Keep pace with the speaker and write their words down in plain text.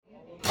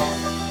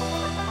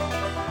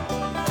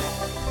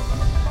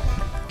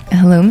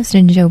Hello,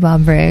 Mr. Joe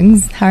Bob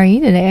Briggs. How are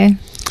you today?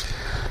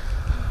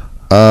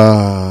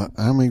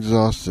 I'm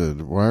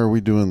exhausted. Why are we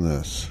doing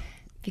this?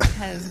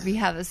 Because we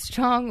have a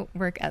strong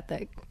work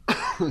ethic.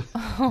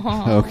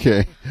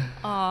 Okay.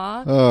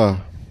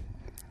 Aw.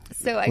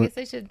 So I guess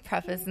I should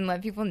preface and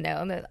let people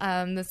know that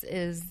this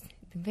is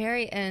the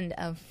very end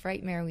of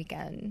Frightmare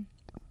weekend.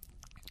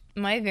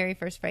 My very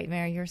first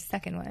Frightmare, your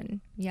second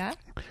one. Yeah?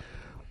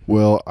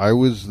 Well, I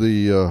was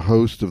the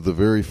host of the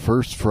very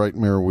first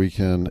Frightmare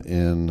weekend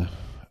in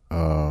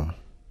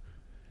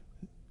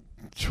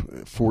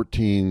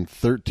 14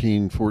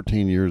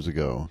 years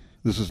ago.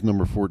 This is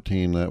number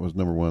 14. That was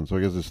number 1. So I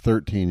guess it's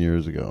 13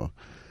 years ago.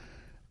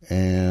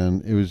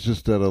 And it was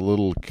just at a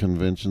little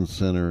convention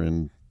center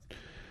in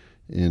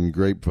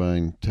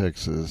Grapevine,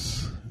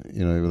 Texas.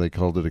 You know, they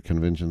called it a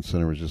convention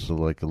center. It was just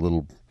like a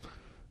little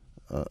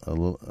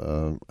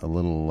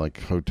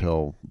like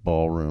hotel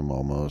ballroom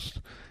almost.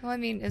 Well, I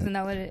mean, isn't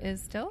that what it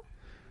is still?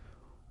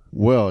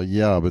 Well,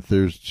 yeah, but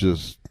there's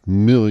just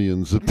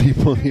millions of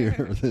people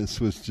here. This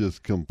was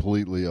just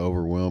completely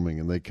overwhelming,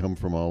 and they come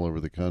from all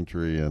over the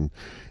country, and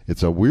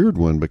it's a weird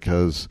one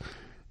because,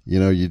 you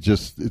know,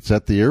 it's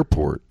at the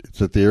airport.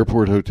 It's at the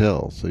airport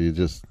hotel, so you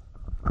just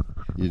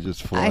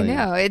fly. I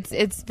know.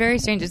 It's very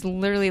strange. It's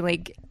literally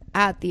like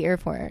at the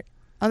airport.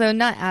 Although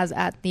not as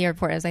at the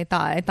airport as I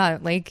thought. I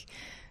thought like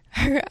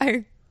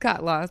I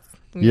got lost.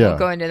 We won't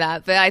go into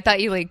that, but I thought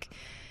you like,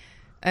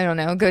 I don't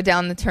know, go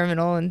down the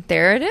terminal and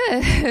there it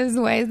is.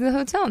 Why is the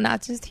hotel?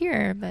 Not just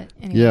here, but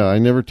anyway. Yeah, I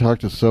never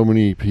talked to so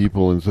many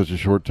people in such a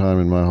short time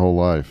in my whole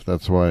life.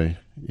 That's why,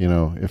 you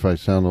know, if I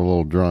sound a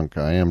little drunk,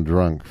 I am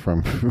drunk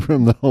from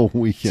the whole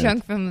weekend.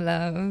 Drunk from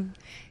love.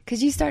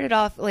 Because you started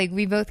off, like,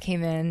 we both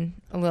came in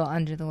a little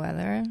under the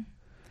weather.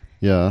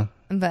 Yeah.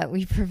 But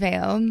we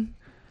prevailed.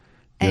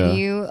 And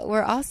you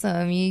were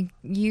awesome.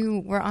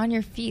 You were on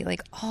your feet,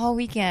 like, all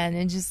weekend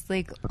and just,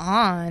 like,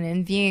 on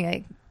and being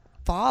a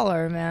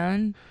baller,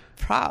 man.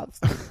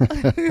 Props.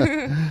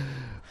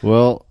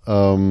 Well,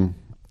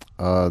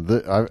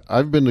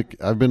 I've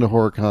been to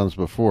horror cons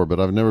before, but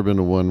I've never been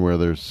to one where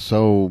there's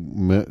so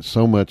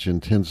much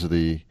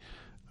intensity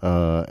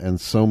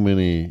and so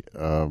many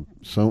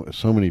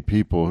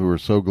people who are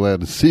so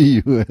glad to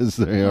see you as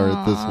they are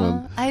at this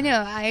one. I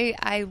know.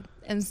 I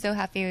am so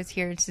happy I was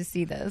here to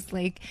see this.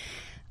 Like,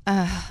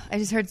 I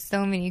just heard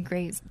so many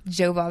great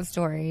Joe Bob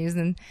stories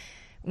and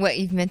what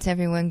you've meant to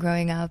everyone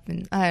growing up,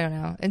 and I don't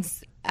know.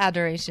 It's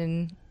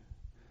adoration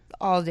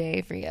all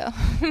day for you.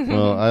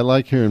 Well, I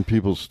like hearing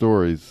people's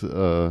stories.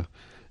 You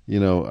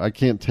know, I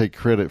can't take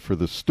credit for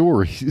the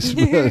stories,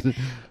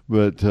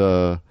 but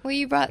well,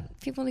 you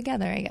brought people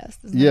together, I guess.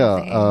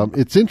 Yeah,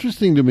 it's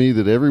interesting to me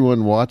that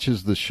everyone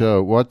watches the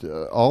show.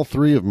 All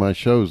 3 of my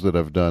shows that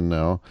I've done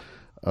now,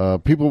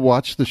 people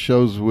watch the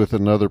shows with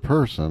another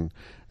person,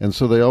 and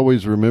so they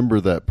always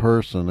remember that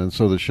person, and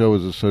so the show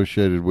is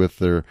associated with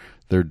their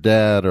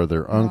dad or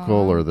their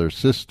uncle or their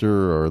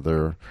sister or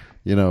their,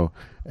 you know,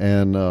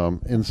 and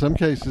in some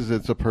cases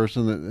it's a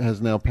person that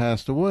has now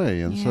passed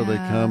away, and so they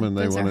come and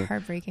they want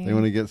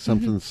to get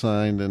something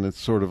signed, and it's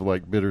sort of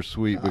like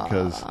bittersweet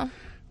because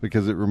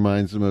it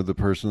reminds them of the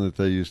person that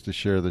they used to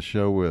share the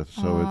show with.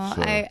 So it's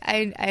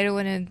I don't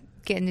want to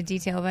get into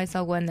detail, but I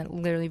saw one that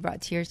literally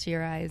brought tears to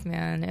your eyes,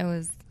 man. It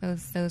was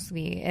so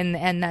sweet,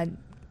 and that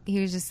he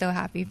was just so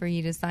happy for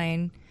you to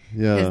sign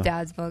his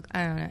dad's book.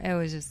 I don't know, it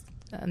was just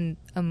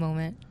a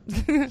moment.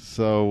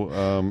 So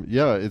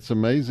it's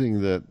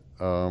amazing that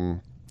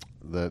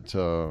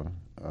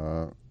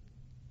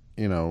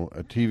you know,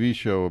 a TV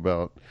show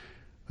about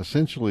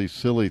essentially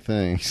silly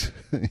things,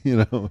 you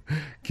know,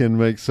 can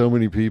make so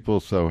many people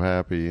so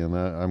happy, and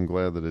I'm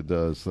glad that it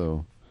does.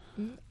 So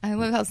I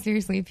love how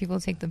seriously people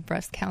take the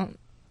breast count.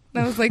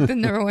 That was like the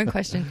number one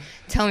question.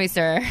 Tell me,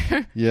 sir.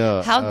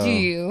 Yeah. How do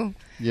you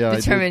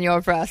determine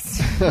your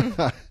breast?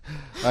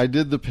 I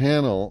did the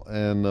panel,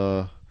 and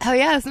oh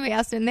yeah, somebody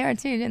asked in there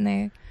too, didn't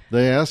they?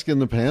 They asked in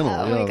the panel.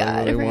 Oh my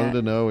God, they wanted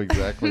to know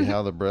exactly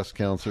how the breast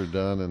counts are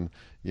done, and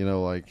you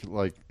know, like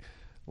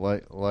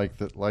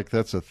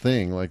that's a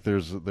thing. Like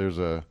there's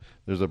a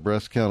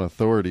breast count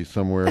authority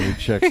somewhere who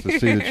checks to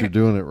see that you're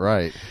doing it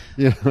right.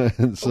 You know,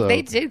 and so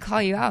they did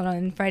call you out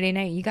on Friday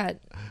night. You got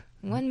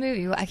one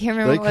movie. I can't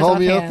remember. They what called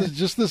was me out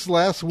just this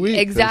last week.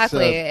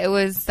 Exactly, it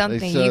was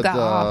something you got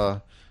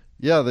off.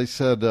 Yeah, they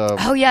said.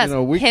 Oh yes, you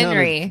know,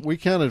 Henry. We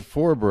counted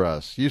 4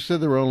 breasts. You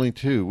said there were only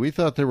 2. We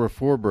thought there were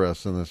 4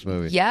 breasts in this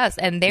movie. Yes,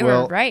 and they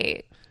were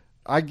right.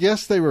 I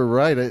guess they were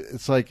right.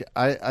 It's like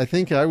I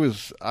think I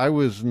was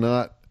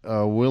not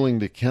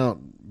willing to count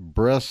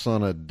breasts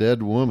on a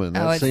dead woman.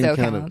 That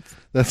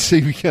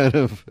seemed kind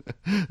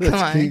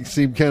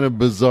of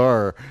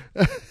bizarre.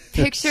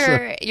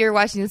 Picture you're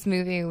watching this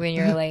movie when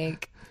you're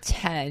like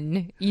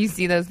 10. You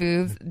see those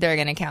boobs, they're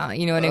gonna count.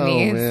 You know what I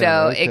mean? Man,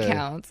 so okay. it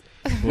counts.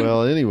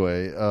 Well,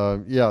 anyway,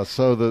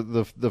 so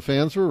the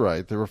fans were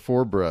right. There were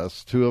 4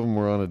 breasts. 2 of them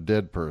were on a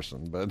dead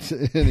person. But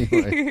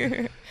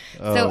anyway.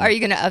 So are you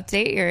going to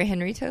update your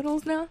Henry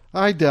totals now?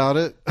 I doubt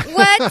it.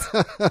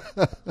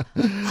 What?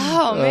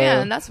 Oh,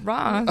 man, that's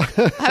wrong.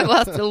 I've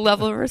lost a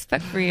level of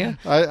respect for you.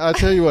 I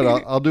tell you what,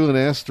 I'll do an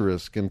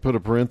asterisk and put a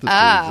parenthesis.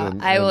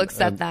 I will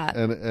accept that.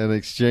 And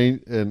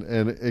exchange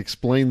and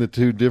explain the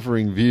 2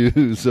 differing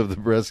views of the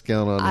breast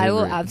count on Henry. I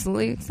will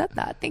absolutely accept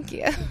that. Thank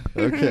you.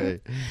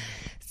 Okay.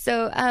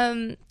 So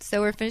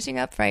we're finishing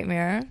up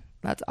Frightmare.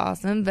 That's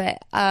awesome.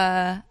 But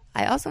I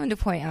also wanted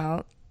to point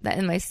out that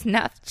in my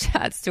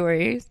Snapchat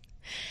stories,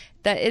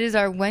 that it is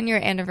our 1-year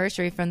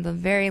anniversary from the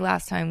very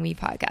last time we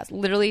podcast.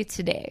 Literally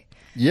today.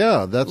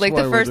 Yeah, that's like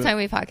why the first time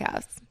we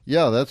podcast.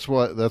 Yeah, that's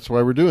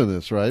why we're doing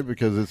this, right?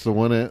 Because it's the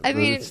one.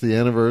 It's the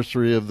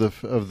anniversary of the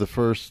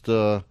first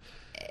of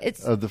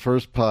the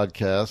first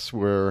podcast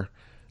where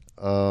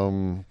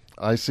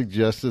I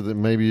suggested that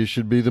maybe you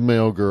should be the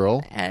male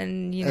girl,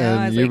 and you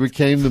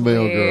became the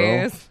male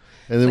girl,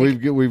 and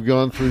then we've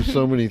gone through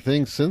so many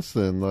things since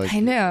then. Like I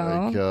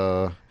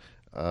know,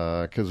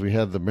 because we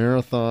had the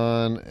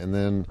marathon, and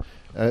then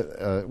I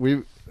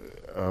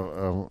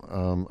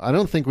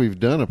don't think we've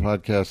done a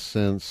podcast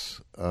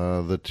since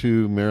the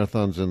 2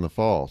 marathons in the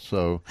fall.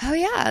 So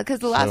because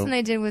the last one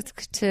I did was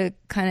to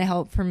kind of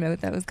help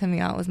promote that was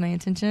coming out, was my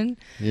intention.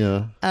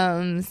 Yeah.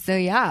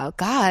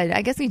 God,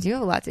 I guess we do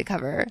have a lot to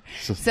cover.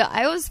 So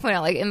I always point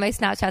out, like in my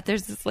Snapchat,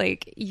 there's this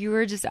like you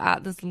were just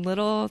at this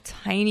little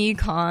tiny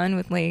con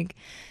with like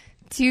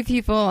 2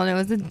 people, and it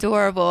was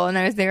adorable, and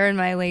I was there in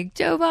my like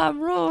Joe Bob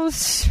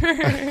rules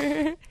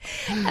shirt,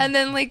 and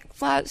then like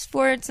flash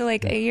forward to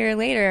like a year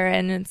later,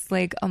 and it's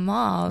like a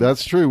mob.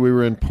 That's true. We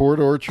were in Port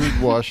Orchard,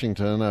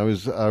 Washington. I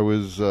was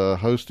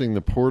hosting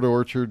the Port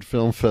Orchard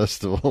Film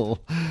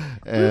Festival,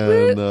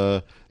 and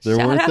there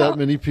weren't that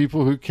many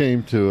people who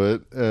came to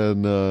it,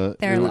 and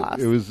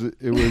it was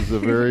a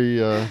very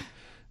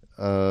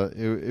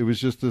it was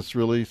just this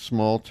really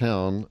small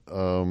town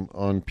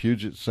on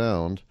Puget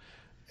Sound.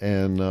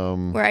 And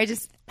where I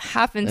just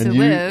happened to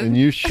live, and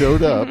you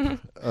showed up,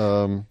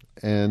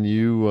 and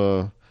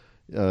you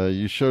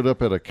showed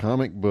up at a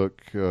comic book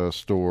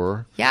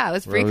store. Yeah, it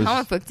was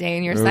comic book day,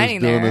 and you're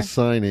signing there. Doing a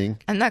signing.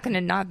 I'm not going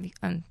to not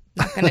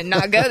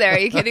go there. Are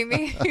you kidding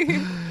me?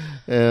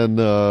 And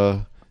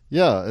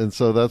and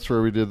so that's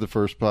where we did the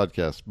first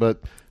podcast.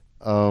 But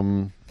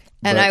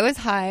I was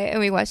high,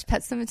 and we watched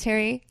Pet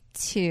Sematary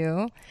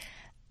 2,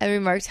 and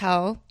remarked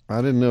how. I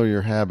didn't know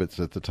your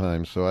habits at the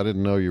time, so I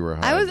didn't know you were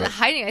high. I wasn't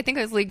hiding. I think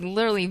I was like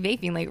literally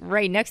vaping, like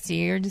right next to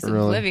you. You're just really?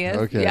 Oblivious.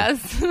 Okay.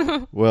 Yes.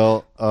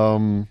 Well,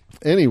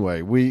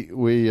 anyway, we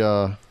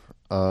what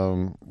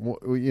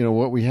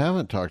we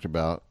haven't talked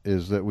about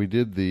is that we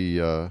did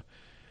the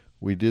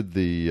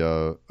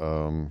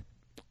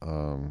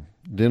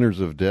Dinners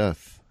of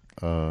Death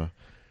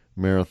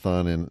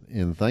marathon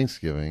in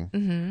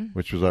Thanksgiving,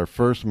 which was our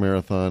first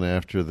marathon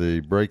after the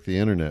Break the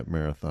Internet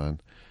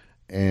marathon,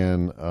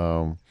 and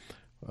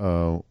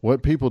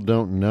what people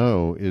don't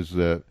know is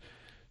that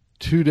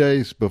 2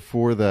 days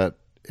before that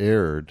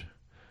aired,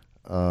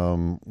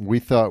 we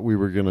thought we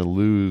were going to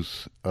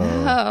lose.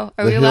 Are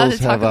we allowed to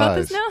talk about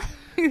this now?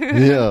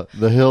 Yeah,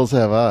 The Hills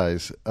Have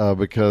Eyes,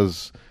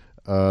 because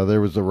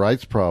there was a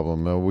rights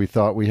problem. We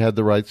thought we had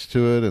the rights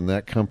to it, and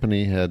that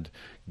company had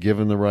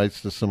given the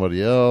rights to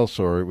somebody else,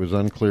 or it was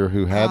unclear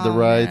who had the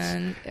rights.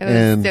 Man.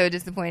 It was so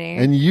disappointing.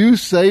 And you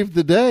saved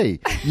the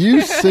day.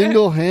 You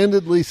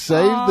single-handedly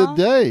saved the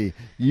day.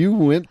 You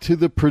went to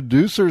the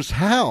producer's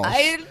house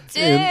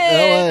in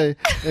L.A.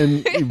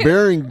 and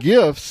bearing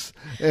gifts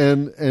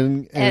and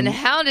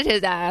hounded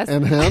his ass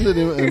and hounded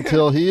him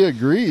until he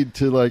agreed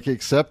to like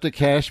accept a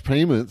cash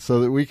payment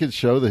so that we could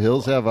show The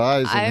Hills Have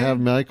Eyes and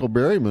have Michael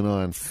Berryman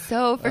on.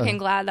 So freaking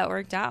glad that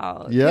worked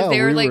out. Yeah,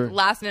 they were like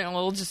last minute.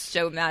 We'll just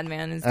show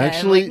Madman instead.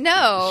 Actually, like,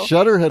 no.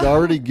 Shudder had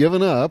already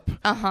given up.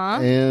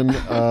 And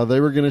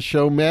they were going to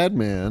show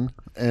Madman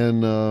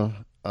and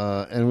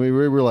we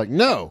were like,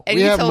 no, and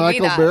we have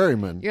Michael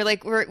Berryman. You're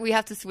like, we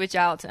have to switch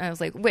out. And I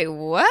was like, wait,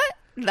 what?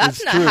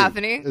 That's not true.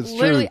 happening. It's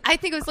literally, true. I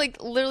think it was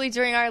like literally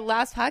during our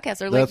last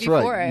podcast or like That's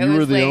before. Right. You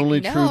were the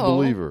only no. true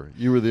believer.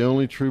 You were the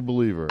only true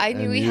believer. I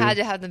knew we had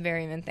to have the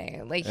Berryman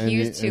thing. Like he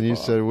was too cool. And you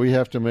said, we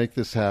have to make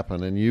this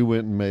happen. And you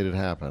went and made it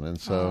happen. And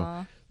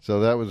so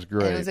that was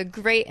great. And it was a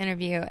great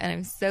interview. And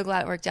I'm so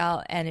glad it worked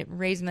out. And it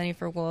raised money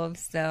for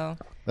wolves. So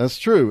that's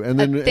true. And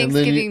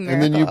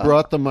then you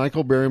brought the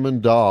Michael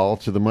Berryman doll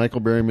to the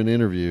Michael Berryman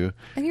interview.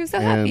 And he was so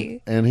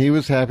happy. And he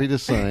was happy to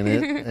sign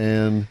it.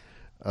 And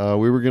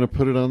we were going to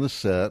put it on the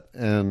set,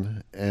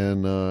 and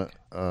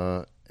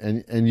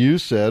you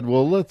said,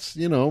 well, let's,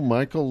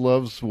 Michael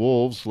loves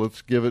wolves,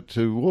 let's give it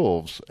to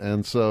wolves,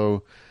 and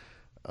so.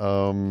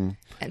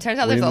 It turns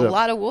out there's a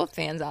lot of wolf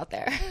fans out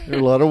there. There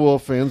are a lot of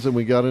wolf fans, and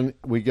we got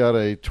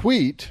a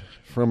tweet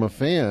from a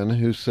fan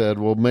who said,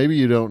 well, maybe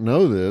you don't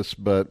know this,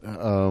 but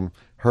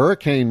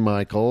Hurricane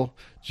Michael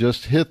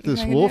just hit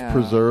this wolf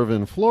preserve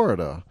in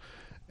Florida,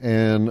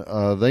 and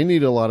they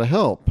need a lot of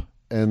help,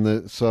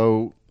 and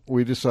so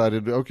we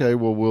decided, okay,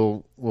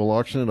 well, we'll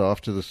auction it off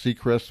to the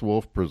Seacrest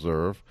Wolf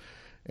Preserve,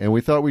 and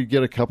we thought we'd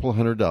get a couple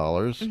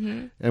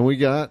 $100, and we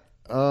got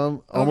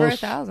over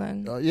almost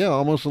 $1,000.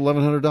 Almost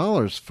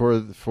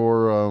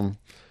 $1,100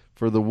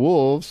 for the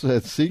wolves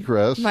at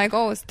Seacrest. My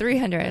goal was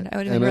 $300. I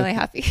would have been really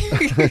happy.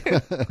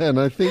 And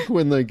I think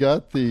when they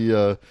got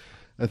the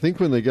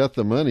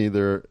money,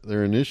 their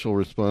initial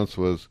response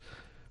was,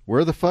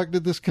 "Where the fuck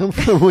did this come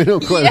from? We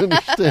don't quite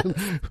understand.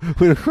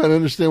 We don't quite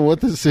understand what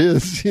this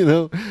is,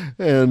 And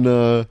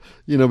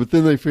but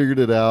then they figured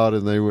it out,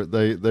 and they've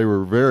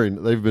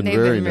been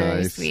very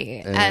nice.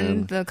 Sweet.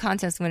 And the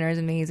contest winner is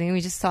amazing.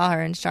 We just saw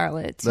her in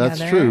Charlotte together.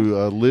 That's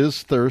true.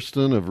 Liz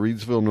Thurston of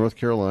Reidsville, North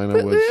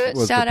Carolina,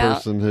 was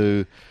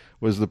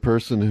the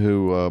person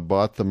who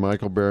bought the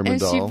Michael Berryman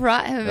doll. And she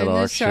brought him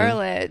into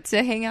Charlotte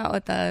to hang out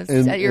with us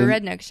at your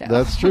redneck show.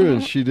 That's true.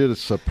 And she did a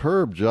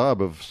superb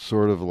job of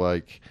sort of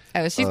like...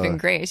 Oh, she's been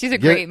great. She's a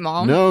great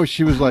mom. No,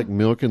 she was like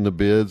milking the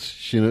bids.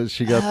 She got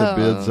the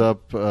bids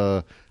up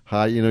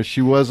high.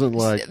 She wasn't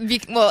like...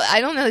 Well, I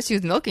don't know that she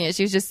was milking it.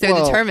 She was just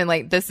so determined,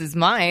 like, this is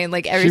mine.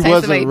 Like, every she time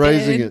wasn't somebody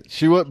raising bid.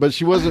 it. But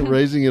she wasn't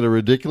raising it a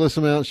ridiculous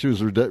amount. She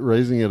was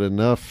raising it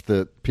enough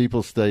that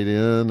people stayed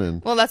in.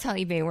 And well, that's how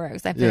eBay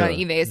works. I put it on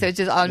eBay, so it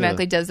just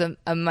automatically does a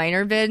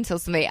minor bid until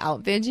somebody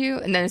outbid you,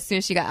 and then as soon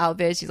as she got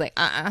outbid, she's like,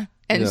 and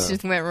she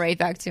just went right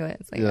back to it.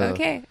 It's like,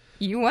 okay,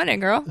 you won it,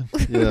 girl.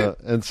 Yeah,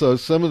 and so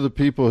some of the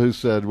people who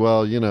said,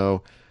 well,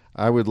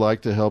 I would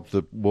like to help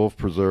the Wolf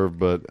Preserve,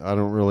 but I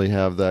don't really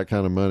have that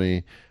kind of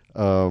money.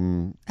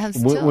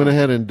 Went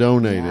ahead and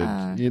donated.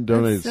 Yeah, you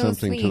donated so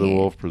something sweet. to the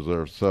Wolf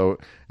Preserve. So,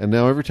 and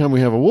now every time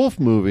we have a wolf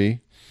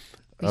movie,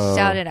 we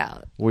shout it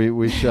out.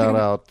 We shout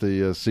out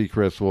the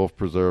Seacrest Wolf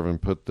Preserve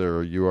and put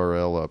their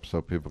URL up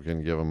so people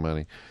can give them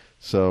money.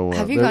 So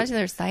have you gone to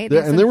their site?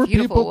 There were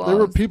people. There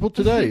were people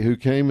today who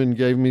came and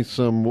gave me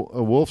some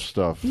wolf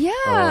stuff.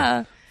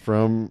 Yeah,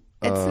 from.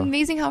 It's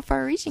amazing how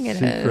far-reaching it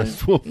is.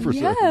 Seacrest Wolf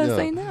Preserve. Yes,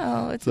 I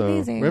know. It's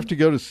amazing. We have to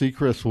go to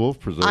Seacrest Wolf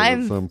Preserve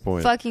at some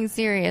point. I'm fucking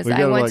serious.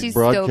 I want to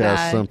broadcast so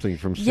bad. Something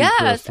from Seacrest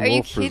Yes, are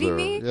Wolf you kidding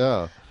Preserve. me?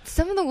 Yeah.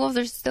 Some of the wolves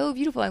are so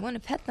beautiful. I want to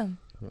pet them.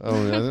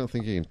 Oh, I don't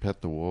think you can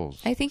pet the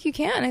wolves. I think you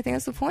can. I think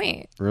that's the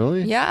point.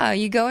 Really? Yeah,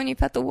 you go and you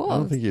pet the wolves. I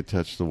don't think you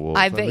touch the wolves.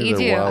 I bet you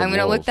do. I'm going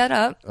to look that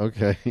up.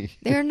 Okay.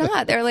 They're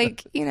not. They're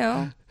like,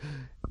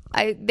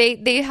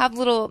 they have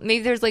little,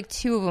 maybe there's like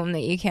 2 of them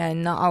that you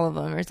can, not all of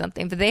them or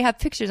something, but they have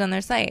pictures on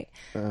their site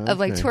of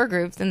like tour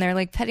groups, and they're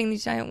like petting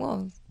these giant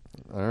wolves.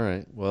 All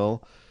right.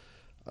 Well,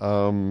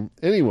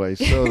 anyway,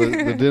 so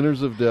the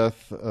Dinners of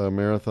Death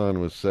marathon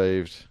was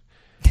saved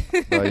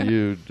by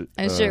you.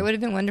 I'm sure it would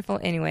have been wonderful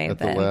anyway,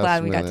 but I'm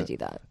glad we got to do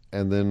that.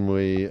 And then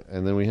we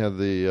had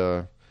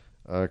the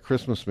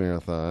Christmas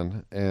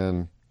marathon,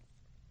 and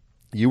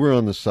you were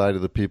on the side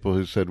of the people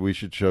who said we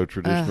should show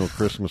traditional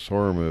Christmas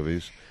horror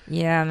movies.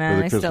 Yeah, man, for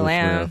the Christmas still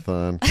am.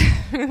 Marathon.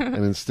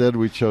 And instead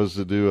we chose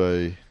to do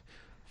a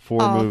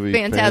 4-movie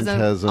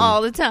Phantasm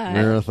all the time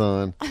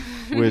marathon,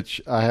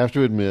 which I have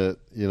to admit,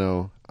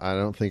 I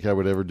don't think I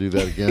would ever do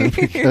that again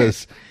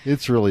because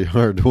it's really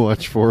hard to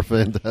watch 4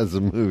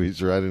 Phantasm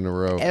movies right in a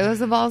row. It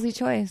was a ballsy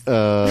choice.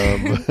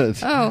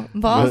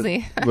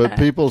 Ballsy. But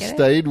people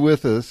stayed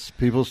with us.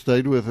 People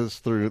stayed with us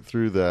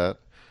through that,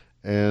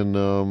 and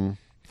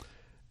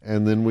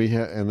then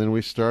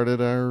we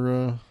started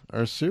our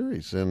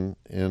series in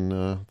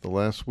the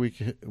last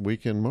week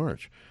in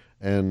March,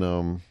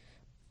 and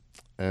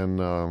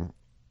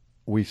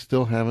we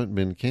still haven't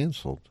been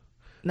canceled.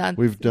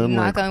 We've done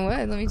knock on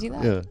wood. Let me do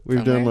that. Yeah,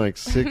 we've done like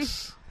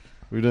 6.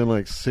 We've done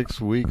like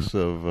 6 weeks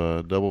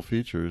of double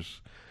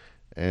features,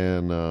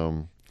 and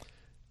only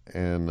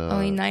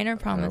 9 are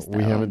promised.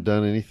 We haven't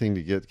done anything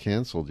to get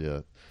canceled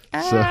yet.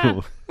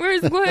 So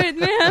where's wood,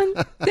 man?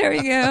 There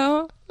we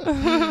go.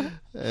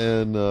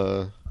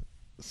 And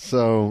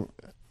so,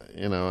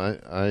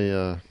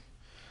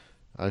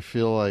 I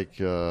feel like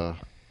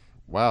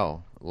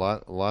wow,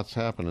 lots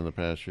happened in the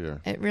past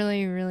year. It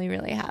really, really,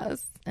 really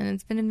has, and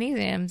it's been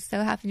amazing. I'm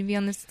so happy to be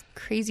on this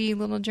crazy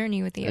little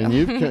journey with you.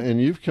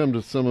 And you've come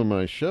to some of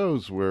my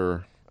shows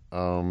where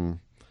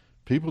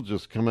people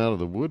just come out of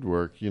the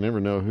woodwork. You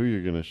never know who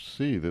you're going to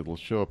see that will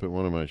show up at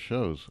one of my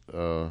shows.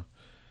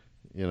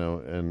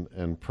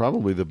 And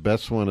probably the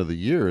best one of the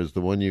year is the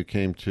one you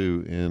came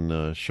to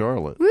in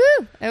Charlotte. Woo!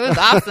 It was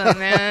awesome,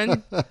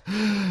 man.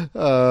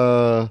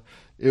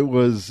 It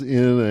was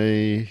in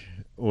a,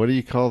 what do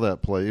you call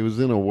that place? It was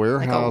in a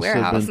warehouse that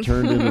had been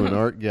turned into an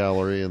art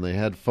gallery, and they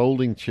had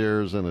folding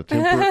chairs and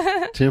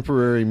a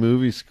temporary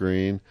movie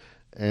screen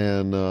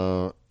and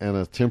a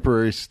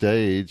temporary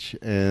stage,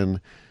 and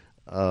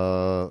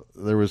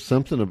there was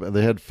something about,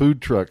 they had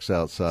food trucks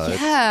outside.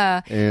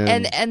 Yeah.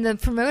 And the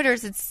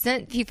promoters had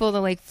sent people to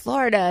like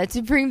Florida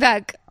to bring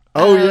back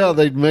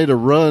they'd made a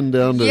run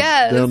down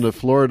to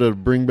Florida to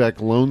bring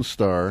back Lone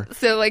Star.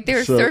 So like they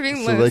were serving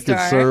Lone Star. So they could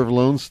serve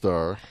Lone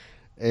Star.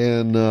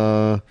 And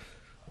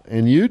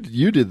you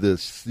did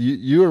this.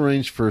 You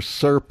arranged for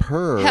Sir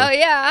Purr. Hell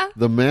yeah.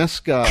 The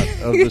mascot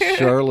of the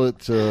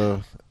Charlotte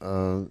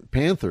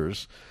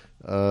Panthers,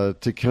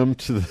 to come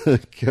to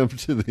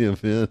the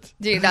event.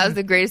 Dude, that was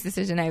the greatest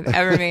decision I've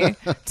ever made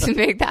to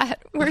make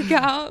that work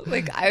out.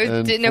 Like, I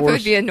didn't know if it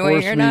would be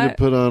annoying or not. Forced me to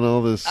put on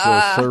all this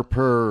Sir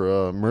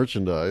Purr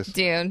merchandise.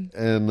 Dude.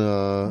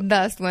 And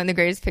thus, one of the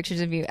greatest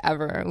pictures of you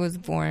ever was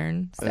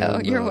born. So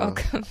you're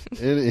welcome.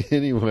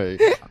 Anyway,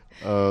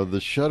 the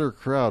Shudder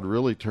crowd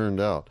really turned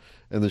out.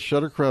 And the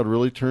Shudder crowd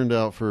really turned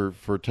out for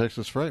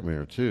Texxx-ass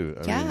Frightmare, too.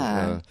 I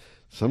mean,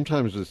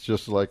 sometimes it's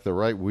just like the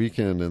right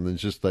weekend, and then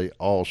just they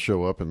all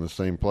show up in the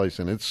same place,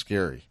 and it's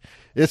scary.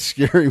 It's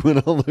scary when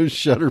all those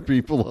Shudder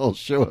people all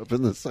show up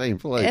in the same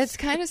place. It's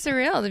kind of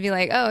surreal to be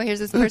like, oh, here's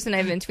this person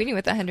I've been tweeting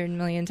with 100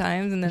 million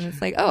times, and then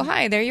it's like, oh,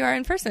 hi, there you are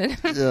in person.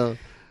 Yeah,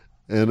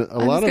 and a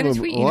lot of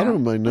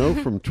them I know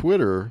from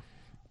Twitter,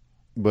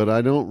 but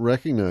I don't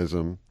recognize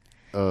them.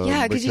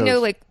 Yeah, because you know,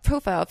 like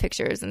profile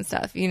pictures and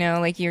stuff. You know,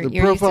 like you're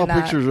profile used to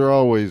that. Pictures are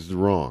always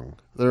wrong.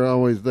 They're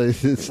always a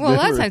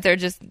lot of times they're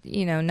just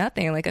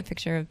nothing, like a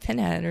picture of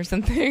Pinhead or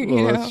something.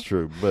 Well, that's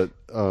true, but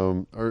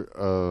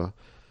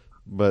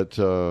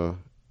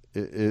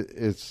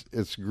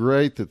it's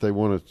great that they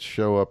want to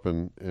show up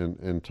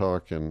and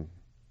talk and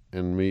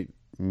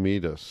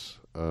meet us.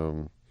 I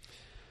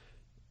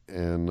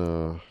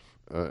mean,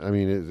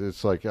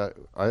 it's like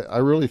I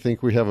really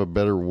think we have a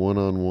better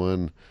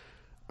one-on-one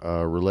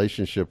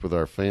relationship with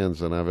our fans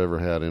than I've ever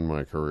had in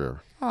my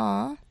career.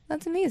 Aw,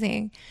 that's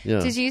amazing. Yeah.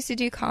 Did you used to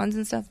do cons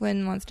and stuff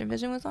when Monster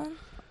Vision was on?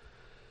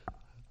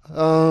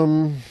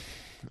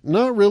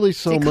 Not really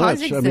so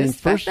much. I mean,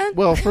 first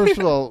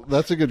of all,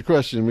 that's a good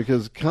question,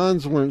 because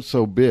cons weren't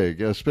so big,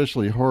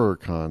 especially horror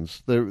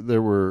cons.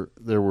 There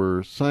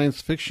were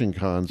science fiction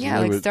cons,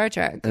 like Star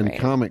Trek, and right?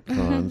 comic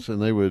cons,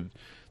 and they would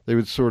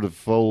sort of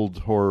fold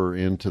horror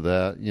into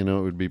that. It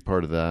would be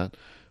part of that,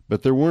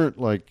 but there weren't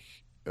like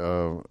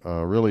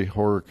really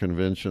horror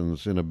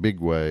conventions in a big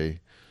way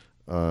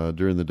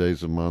during the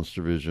days of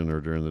Monster Vision or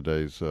during the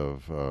days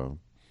of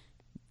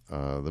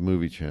the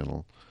movie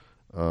channel.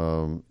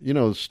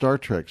 Star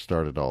Trek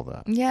started all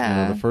that.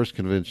 Yeah. The first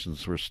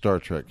conventions were Star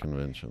Trek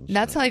conventions.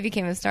 That's how I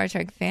became a Star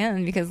Trek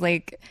fan, because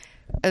like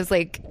it was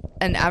like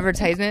an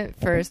advertisement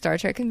for a Star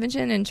Trek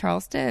convention in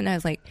Charleston, and I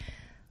was like,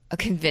 a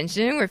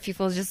convention where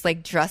people just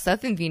like dress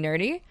up and be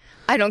nerdy?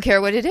 I don't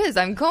care what it is.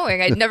 I'm going.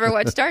 I'd never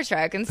watched Star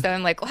Trek, and so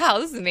I'm like, wow,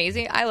 this is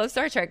amazing. I love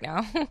Star Trek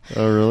now.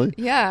 Oh, really?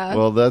 Yeah.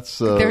 Well, that's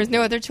there was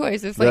no other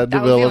choice. It's like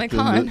that was the only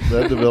con.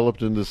 That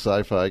developed into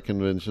sci-fi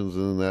conventions,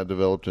 and then that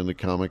developed into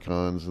comic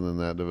cons, and then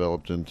that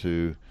developed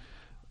into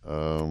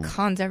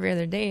cons every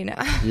other day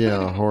now.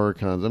 Yeah, horror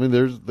cons. I mean,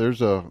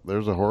 there's a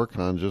horror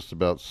con just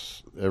about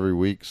every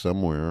week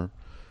somewhere.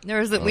 There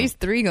was at least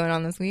 3 going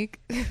on this week.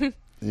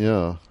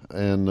 Yeah,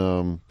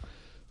 and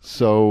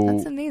so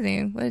that's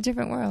amazing. What a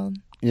different world.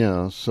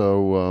 Yeah,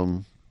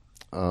 so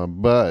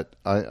but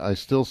I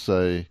still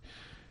say,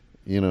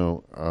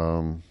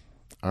 our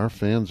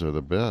fans are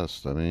the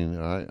best. I mean,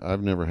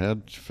 I've never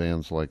had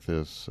fans like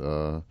this.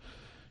 I'm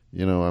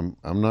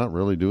not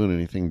really doing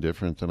anything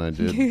different than I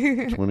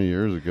did 20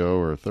 years ago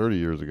or 30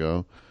 years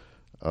ago.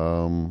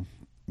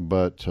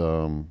 But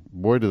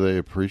boy, do they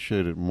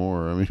appreciate it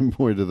more. I mean,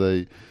 boy, do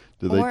they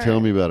tell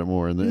me about it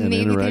more and interact with me more.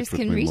 Maybe they just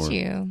can reach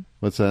you.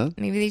 What's that?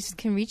 Maybe they just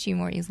can reach you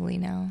more easily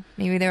now.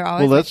 Maybe they're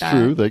always. Well, that's like that.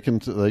 True. They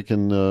can.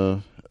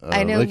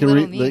 I know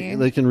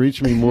they can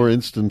reach me more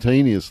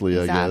instantaneously.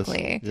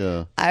 Exactly. I guess.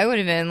 Yeah. I would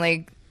have been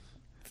like,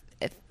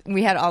 if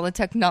we had all the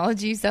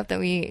technology stuff that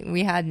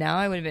we had now,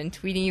 I would have been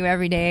tweeting you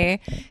every day.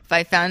 If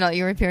I found out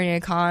you were appearing at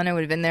a con, I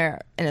would have been there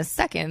in a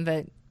second.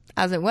 But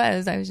as it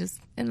was, I was just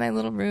in my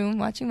little room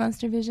watching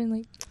Monster Vision,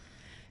 like,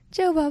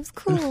 Joe Bob's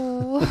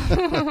cool.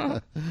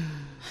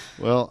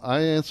 Well, I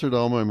answered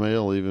all my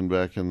mail even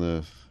back in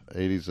the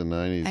 80s and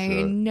 90s. I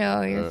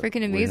know. You're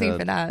freaking amazing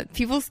for that.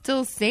 People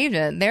still saved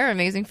it. They're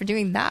amazing for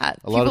doing that.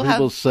 A lot of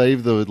people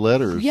save the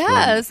letters.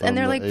 Yes, from and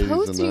they're like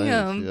posting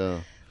them. Yeah.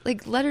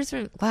 Like letters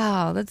from,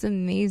 wow, that's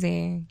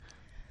amazing.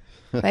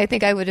 But I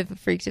think I would have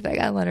freaked if I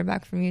got a letter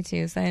back from you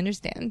too, so I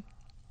understand.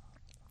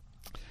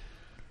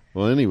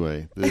 Well,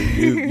 anyway,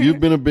 you've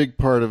been a big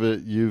part of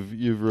it.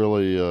 You've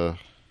really,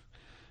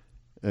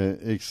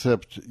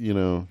 except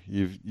you've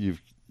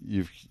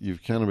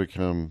kind of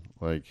become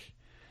like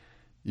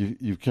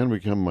you've kind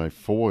of become my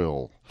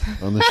foil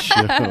on the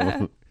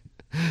show.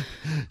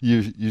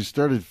 You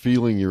started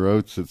feeling your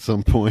oats at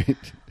some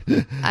point.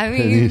 I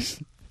mean,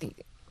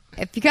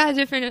 if you got a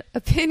different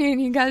opinion,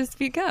 you got to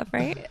speak up,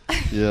 right?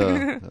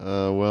 Yeah.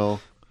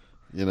 Well,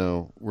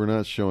 we're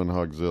not showing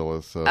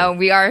Hogzilla, so. Oh,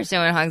 we are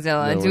showing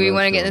Hogzilla. No, do we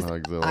want to get this?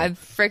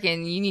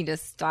 Hogzilla. You need to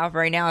stop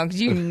right now,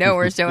 because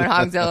we're showing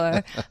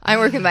Hogzilla. I'm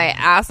working my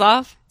ass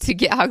off to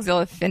get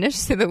Hogzilla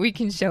finished so that we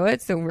can show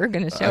it, so we're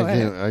going to show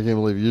it. I can't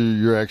believe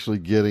you're actually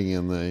getting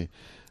in the.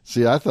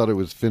 See, I thought it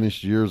was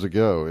finished years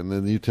ago, and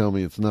then you tell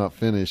me it's not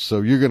finished,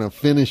 so you're going to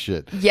finish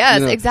it.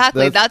 Yes,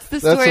 exactly. That's the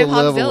story of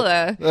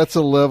Hogzilla. That's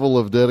a level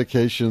of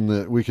dedication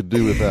that we could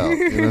do without.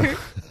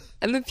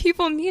 And the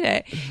people need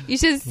it. You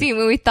should have seen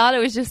when we thought it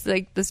was just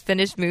like this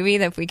finished movie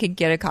that if we could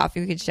get a copy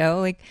we could show,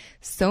 like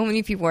so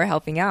many people were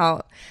helping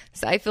out.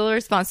 So I feel a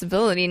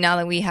responsibility now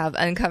that we have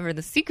uncovered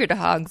the secret to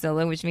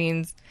Hogzilla, which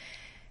means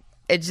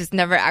it just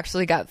never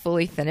actually got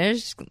fully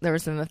finished. There were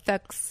some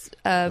effects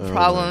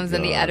problems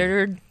and the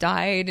editor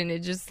died and it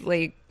just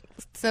like,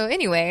 so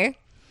anyway.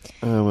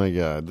 Oh my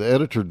God. The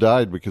editor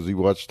died because he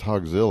watched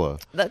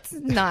Hogzilla. That's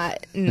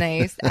not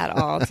nice at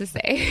all to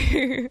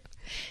say.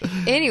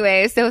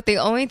 Anyway, so the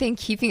only thing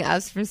keeping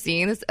us from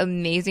seeing this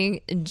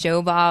amazing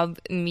Joe Bob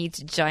meets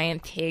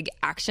giant pig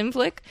action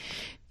flick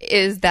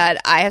is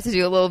that I have to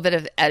do a little bit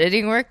of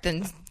editing work,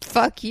 then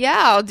fuck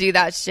yeah, I'll do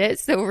that shit.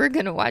 So we're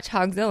going to watch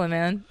Hogzilla,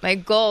 man. My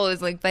goal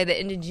is like by the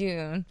end of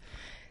June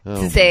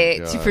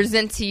to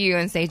present to you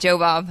and say, Joe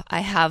Bob,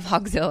 I have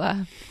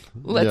Hogzilla.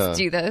 Let's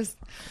do this.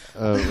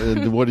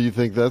 And what do you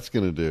think that's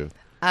going to do?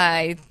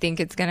 I think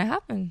it's going to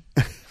happen.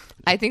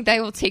 I think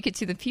that will take it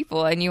to the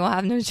people and you will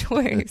have no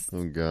choice.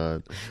 Oh,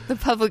 God. The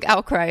public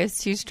outcry is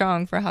too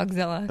strong for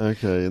Hogzilla.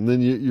 Okay. And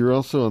then you're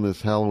also on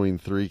this Halloween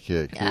 3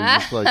 kick. You're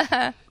just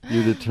like,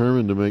 you're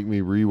determined to make me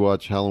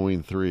rewatch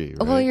Halloween 3.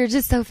 Right? Well, you're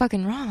just so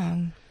fucking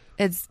wrong.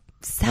 It's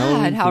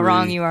sad how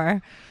wrong you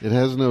are. It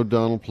has no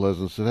Donald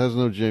Pleasance. It has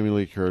no Jamie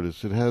Lee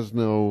Curtis. It has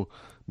no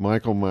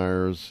Michael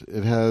Myers.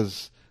 It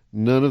has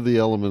none of the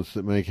elements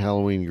that make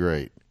Halloween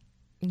great.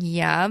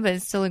 Yeah, but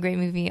it's still a great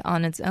movie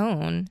on its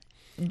own.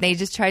 They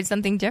just tried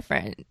something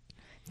different.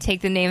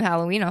 Take the name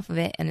Halloween off of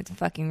it, and it's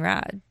fucking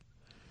rad.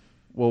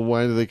 Well,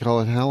 why do they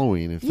call it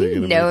Halloween if they're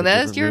going to know make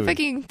this? You're a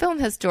fucking film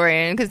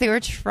historian because they were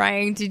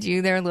trying to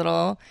do their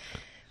little,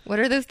 what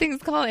are those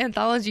things called?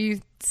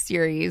 Anthology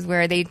series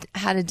where they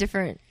had a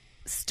different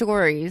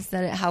stories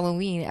that at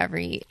Halloween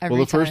every well,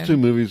 the time. first two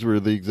movies were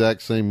the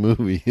exact same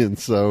movie, and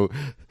so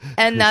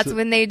that's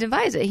when they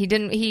devised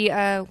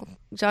it.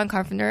 John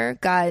Carpenter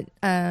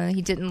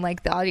he didn't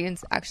like the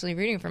audience actually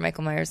rooting for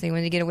Michael Myers, so he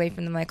wanted to get away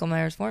from the Michael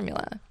Myers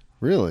formula.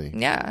 Really?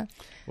 Yeah.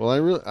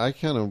 Well, I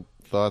kind of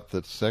thought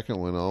that second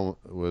one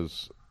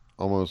was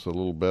almost a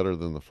little better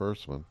than the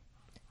first one.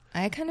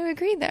 I kind of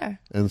agree there.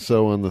 And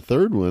so on the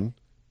third one,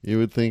 you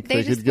would think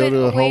they could go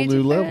to a whole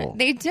new level.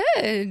 They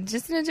did,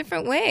 just in a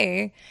different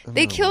way.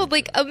 They killed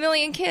like 1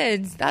 million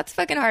kids. That's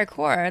fucking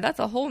hardcore. That's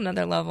a whole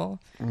nother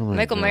level. Oh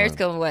Michael Myers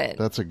killed what?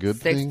 That's a good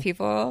 6 thing?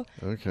 people.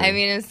 Okay. I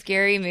mean, a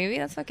scary movie.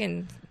 That's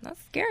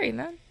scary,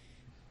 man.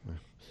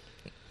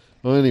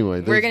 Well,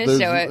 anyway, we're going to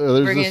show it.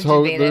 We're going to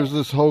debate it. There's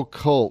this whole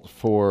cult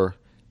for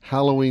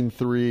Halloween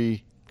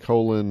 3,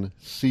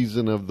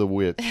 Season of the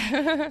Witch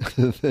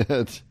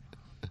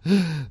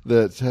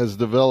that has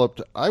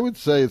developed. I would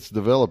say it's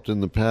developed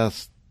in the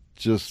past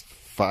just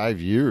 5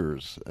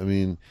 years. I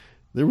mean,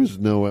 there was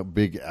no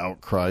big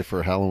outcry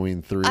for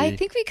Halloween 3. I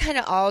think we kind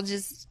of all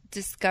just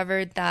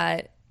discovered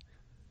that,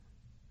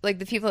 like,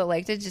 the people that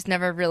liked it just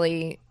never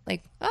really,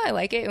 like, oh, I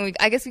like it. And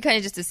I guess we kind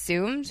of just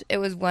assumed it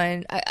was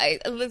one.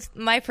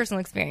 My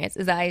personal experience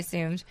is that I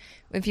assumed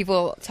when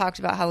people talked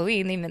about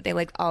Halloween, they meant they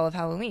liked all of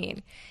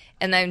Halloween.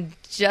 And I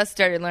just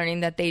started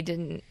learning that they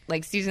didn't,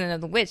 like, Season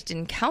of the Witch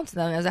didn't count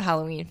them as a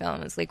Halloween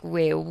film. It's like,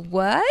 wait,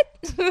 what?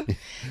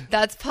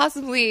 That's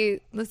possibly,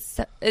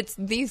 it's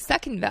the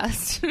second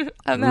best of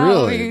Halloween.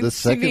 Really? The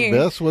second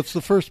best? What's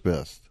the first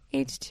best?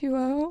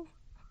 H2O.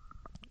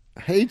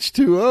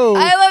 H2O?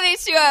 I love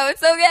H2O. It's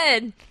so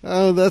good.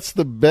 Oh, that's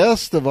the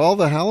best of all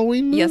the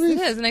Halloween movies? Yes, it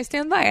is, and I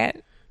stand by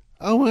it.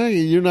 Oh, my,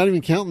 you're not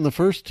even counting the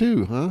first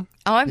two, huh?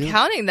 Oh, I'm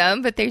counting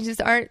them, but they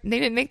just aren't, they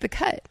didn't make the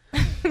cut.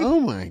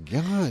 Oh my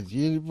God!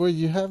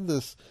 You have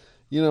this,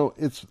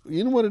 it's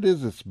what it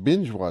is. It's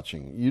binge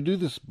watching. You do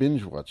this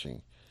binge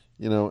watching,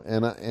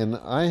 and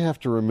I have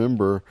to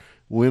remember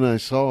when I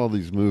saw all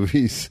these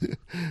movies,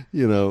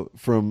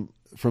 from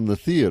the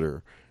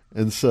theater,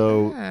 and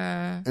so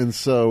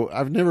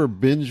I've never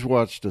binge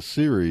watched a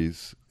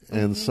series,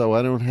 and so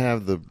I don't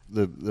have the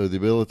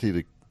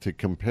ability to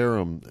compare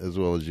them as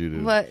well as you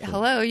do. But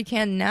hello, you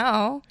can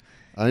now.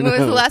 I know. When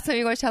was the last time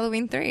you watched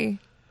Halloween 3?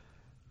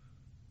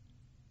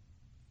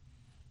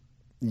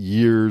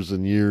 Years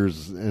and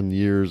years and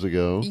years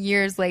ago.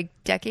 Years, like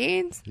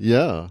decades?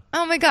 Yeah.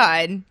 Oh my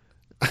God.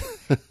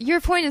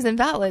 Your point is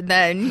invalid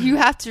then. You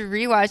have to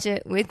rewatch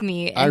it with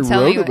me and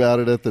tell me. I wrote about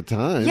it at the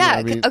time.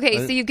 Yeah.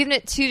 So you've given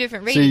it 2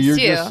 different ratings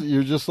too.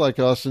 You're just like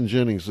Austin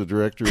Jennings, the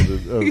director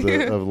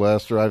of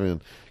Last Drive-In,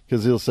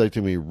 because he'll say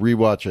to me,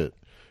 rewatch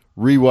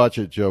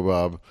it, Joe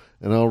Bob.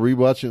 And I'll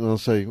rewatch it and I'll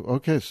say,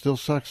 okay, it still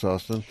sucks,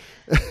 Austin.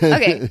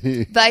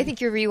 Okay. But I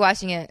think you're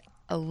rewatching it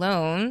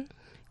alone.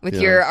 With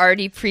your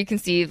already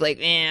preconceived, like,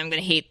 man, I'm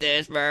going to hate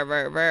this, brr,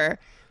 brr, brr.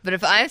 But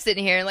if I'm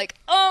sitting here and like,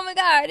 oh my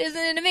God, isn't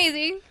it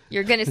amazing?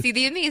 You're going to see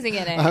the amazing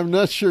in it. I'm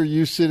not sure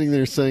you sitting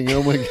there saying,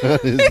 oh my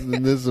God,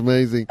 isn't this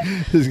amazing,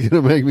 is going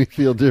to make me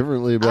feel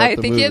differently about the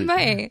movie. I think it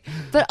might.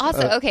 But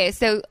also, okay,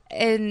 so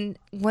in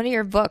one of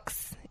your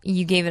books,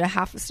 you gave it a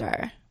 0.5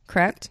 star,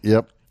 correct?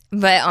 Yep.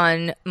 But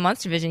on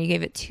Monster Vision, you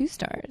gave it 2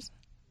 stars.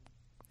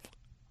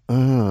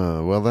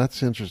 Well,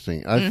 that's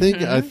interesting. I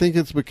think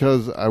it's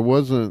because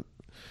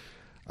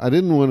I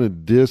didn't want to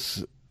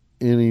diss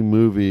any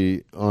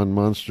movie on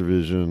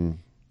MonsterVision,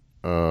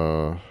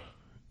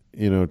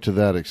 to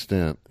that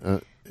extent.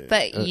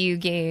 But you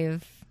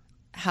gave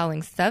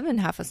Howling 7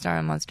 half a star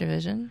on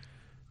MonsterVision.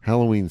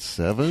 Halloween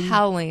 7?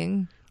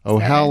 Howling. Oh,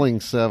 7.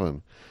 Howling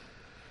 7.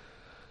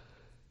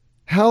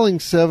 Howling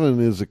 7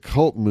 is a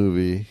cult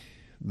movie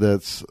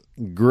that's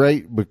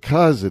great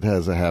because it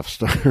has a half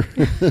star.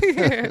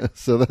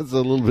 So that's a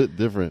little bit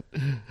different.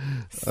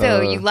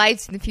 So you lied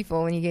to the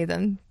people when you gave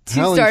them 2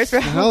 Howling, stars for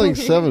Howling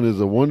 7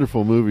 is a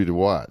wonderful movie to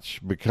watch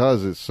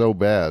because it's so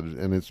bad,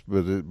 and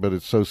but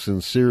it's so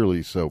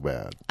sincerely so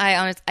bad.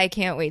 I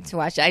can't wait to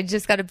watch it. I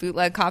just got a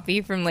bootleg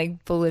copy from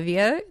like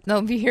Bolivia.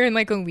 They'll be here in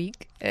like a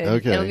week.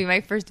 Okay. It'll be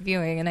my first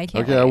viewing, and I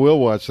can't wait. I will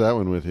watch that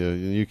one with you.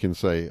 And you can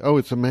say, "Oh,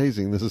 it's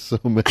amazing. This is so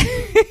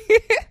amazing."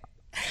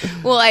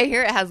 Well, I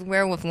hear it has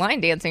werewolf line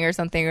dancing or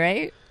something,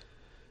 right?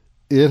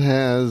 It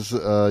has,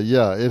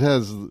 it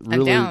has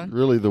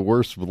really the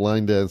worst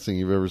line dancing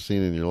you've ever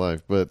seen in your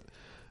life. But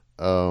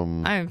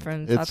I'm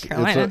from South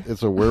Carolina.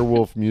 It's a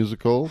werewolf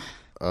musical.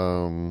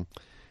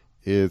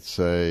 It's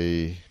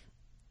a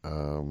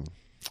how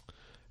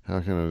can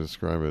I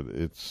describe it?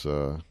 It's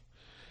a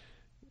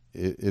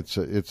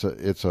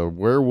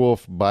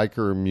werewolf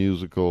biker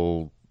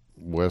musical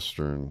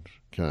western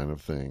kind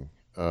of thing.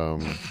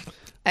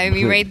 I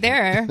mean, right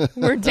there,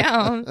 we're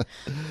down.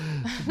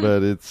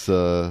 But it's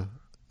definitely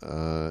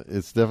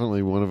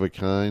one of a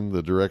kind.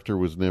 The director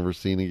was never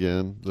seen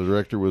again. The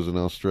director was an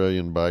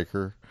Australian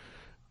biker.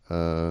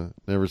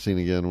 Never seen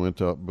again.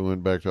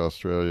 Went back to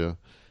Australia.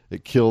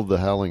 It killed the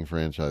Howling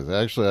franchise.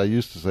 Actually, I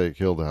used to say it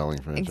killed the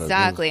Howling franchise.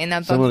 Exactly, and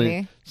that bugs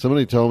me.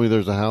 Somebody told me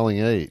there's a Howling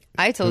 8.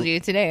 I told you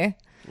today.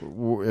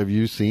 Have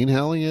you seen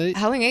Howling 8?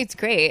 Howling 8's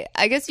great.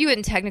 I guess you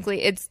wouldn't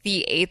technically. It's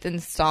the 8th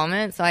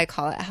installment, so I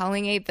call it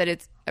Howling 8, but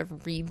it's a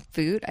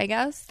reboot, I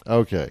guess.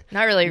 Okay.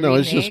 Not really a remake. No,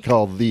 it's remake. just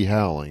called The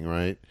Howling,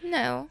 right?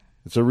 No.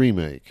 It's a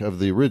remake of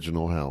the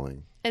original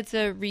Howling. It's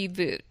a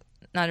reboot,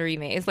 not a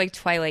remake. It's like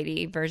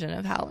Twilight-y version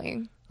of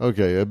Howling.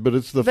 Okay, but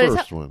it's the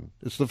first one.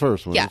 It's the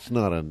first one. Yeah. It's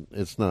not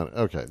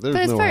okay. There's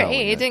But it's no part Howling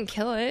 8. It didn't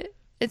kill it.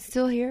 It's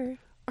still here.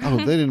 Oh,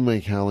 they didn't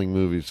make Howling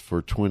movies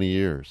for 20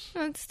 years.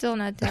 It's still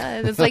not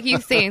dead. It's like you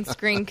saying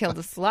Scream killed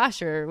the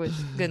slasher, which,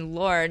 good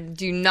Lord,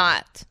 do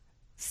not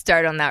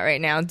start on that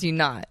right now. Do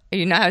not. I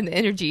do not have the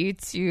energy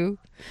to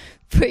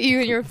put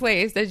you in your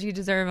place as you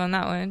deserve on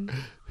that one.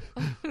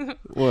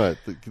 What?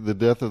 The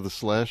death of the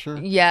slasher?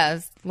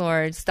 Yes,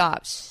 Lord,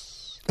 stop.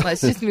 Shh.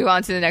 Let's just move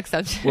on to the next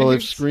subject. Well,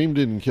 if Scream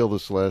didn't kill the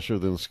slasher,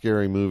 then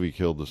Scary Movie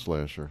killed the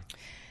slasher.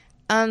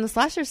 The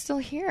slasher's still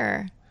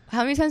here.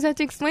 How many times do I have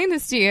to explain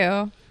this to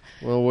you?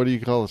 Well, what do you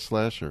call a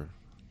slasher?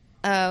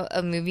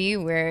 A movie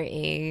where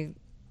a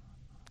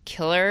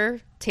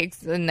killer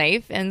takes a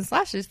knife and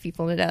slashes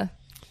people to death.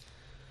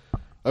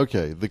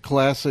 Okay, the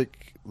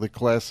classic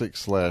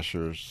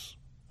slashers.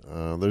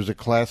 There's a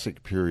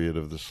classic period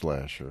of the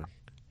slasher,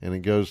 and it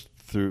goes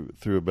through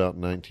about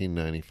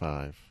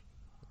 1995.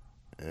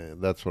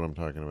 That's what I'm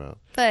talking about.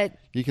 But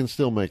you can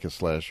still make a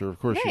slasher. Of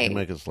course, right. You can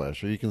make a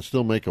slasher. You can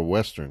still make a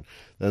western.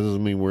 That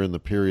doesn't mean we're in the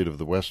period of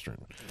the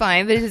western.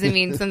 Fine, but it doesn't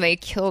mean somebody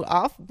killed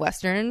off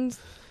westerns.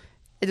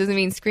 It doesn't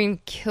mean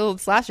Scream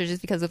killed slashers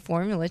just because the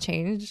formula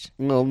changed.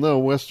 Well, no,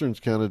 westerns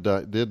kind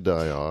of did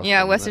die off.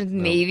 Yeah, westerns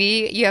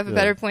maybe. You have a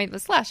better point,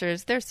 but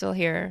slashers, they're still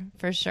here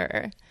for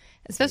sure.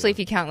 Especially if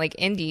you count like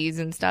indies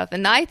and stuff.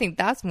 And I think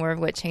that's more of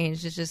what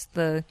changed. Is just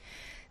the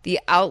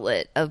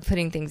outlet of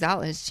putting things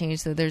out has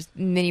changed. So there's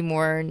many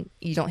more, and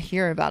you don't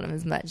hear about them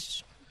as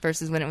much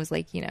versus when it was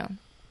like,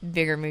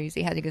 bigger movies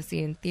you had to go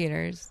see in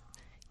theaters.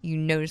 You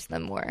notice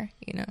them more,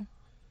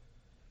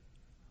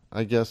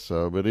 I guess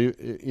so, but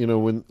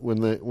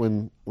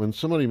when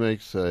somebody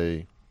makes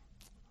an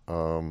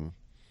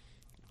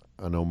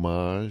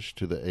homage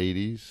to the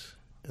 80s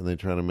and they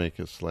try to make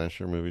a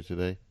slasher movie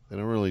today, they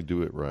don't really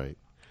do it right.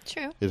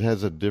 True. It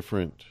has a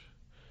different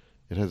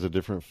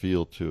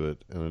feel to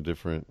it and a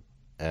different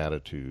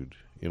attitude,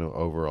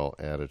 overall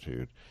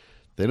attitude.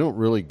 They don't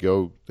really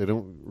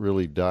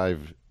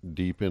dive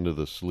deep into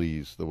the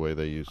sleaze the way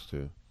they used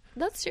to.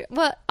 That's true.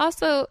 But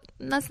also,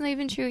 that's not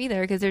even true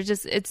either, because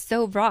it's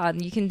so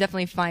broad. You can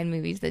definitely find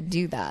movies that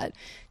do that.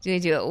 Do they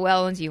do it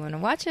well, and do you want to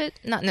watch it?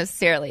 Not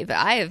necessarily, but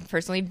I have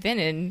personally been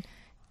in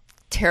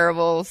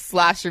terrible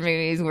slasher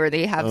movies where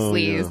they have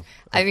sleaze. Yeah.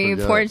 I mean,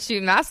 Porn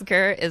Shoot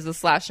Massacre is a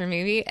slasher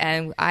movie,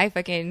 and I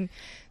fucking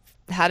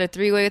had a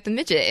 3-way with a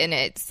midget in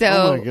it. So,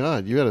 oh my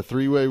God, you had a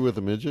 3-way with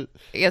a midget?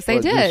 Yes, I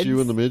did. Just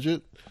you and the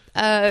midget?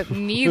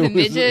 Me, the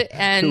midget,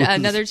 and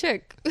another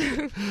chick.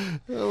 Oh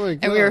my God.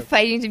 And we were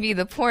fighting to be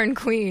the porn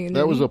queen.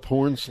 That was a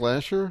porn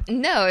slasher?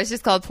 No, it's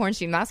just called Porn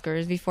Shoot Massacre. It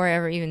was before I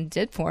ever even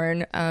did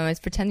porn. I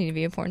was pretending to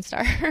be a porn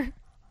star.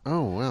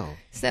 Oh, wow.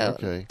 So,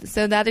 okay.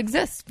 So that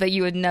exists, but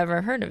you would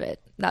never heard of it.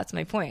 That's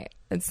my point.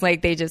 It's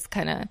like they just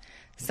kind of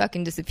suck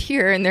and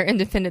disappear, and they're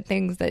independent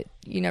things that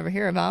you never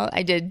hear about.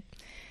 I did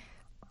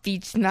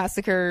Beach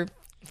Massacre,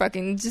 I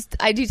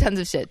do tons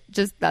of shit.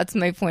 Just, that's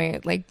my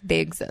point. Like,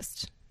 they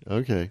exist.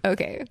 Okay. All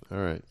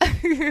right.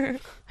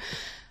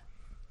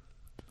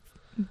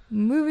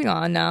 Moving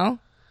on now.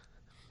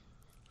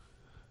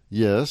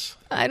 Yes.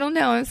 I don't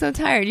know. I'm so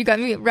tired. You got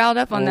me riled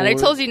up on that. I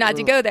told you not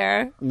to go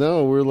there.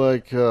 No, we're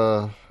like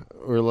I'm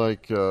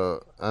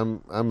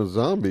a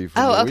zombie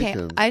from the okay.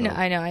 weekend. I know.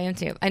 I am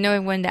too. I know I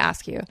wanted to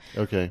ask you.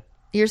 Okay.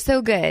 You're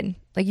so good.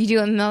 Like, you do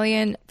 1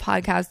 million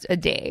podcasts a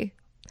day.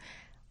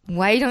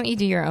 Why don't you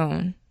do your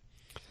own?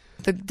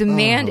 The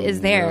demand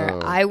is there. No.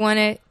 I want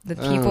it. The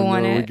people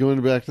want it. We're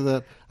going back to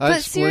that.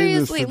 But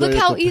seriously, look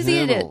how easy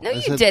it is. No,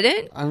 you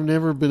didn't. I've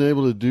never been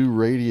able to do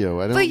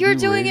radio. I don't. But you're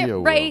doing it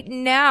radio right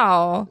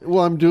now.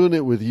 Well, I'm doing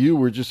it with you.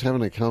 We're just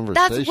having a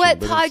conversation. That's what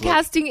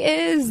podcasting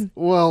is.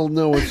 Well,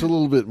 no, it's a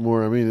little bit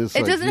more. I mean, it's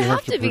it like doesn't you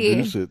have to be.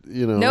 Produce it,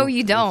 you know. No,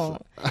 you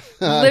don't.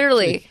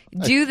 Literally,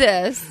 do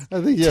this.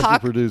 I think you have to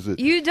produce it.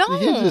 You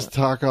don't. You can just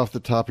talk off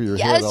the top of your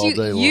head all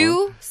day long.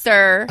 You,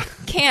 sir,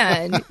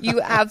 can.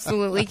 You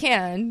absolutely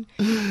can.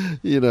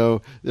 You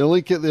know,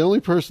 the only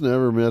person I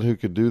ever met who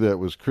could do that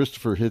was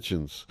Christopher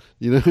Hitchens.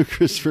 You know who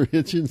Christopher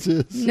Hitchens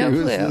is? No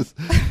clue.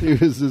 He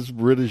was this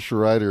British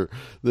writer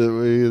that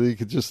he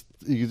could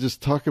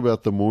just talk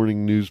about the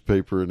morning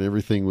newspaper and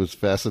everything was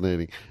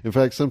fascinating. In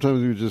fact, sometimes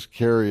he would just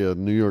carry a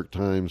New York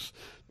Times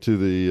to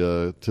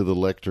the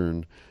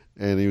lectern.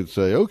 And he would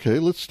say, "Okay,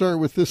 let's start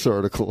with this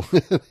article."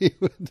 And he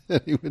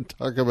would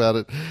talk about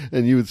it,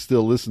 and you would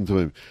still listen to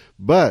him.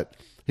 But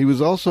he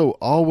was also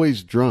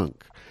always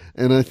drunk,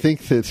 and I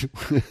think that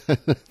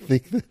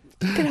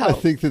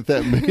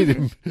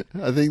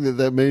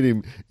that made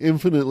him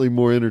infinitely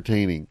more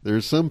entertaining. There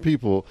are some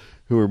people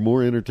who are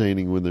more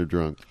entertaining when they're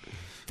drunk.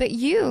 But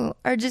you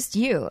are just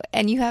you,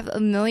 and you have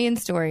 1 million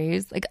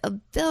stories, like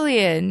 1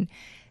 billion.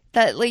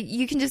 That, like,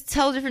 you can just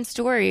tell a different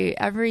story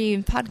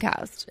every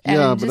podcast.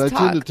 And but I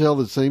tend to tell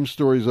the same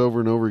stories over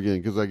and over again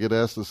because I get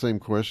asked the same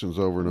questions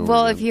over and over again.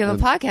 Well, if you have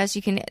a podcast,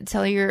 you can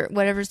tell your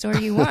whatever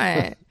story you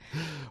want.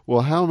 Well,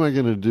 how am I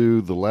going to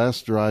do the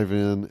last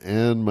drive-in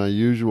and my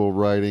usual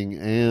writing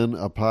and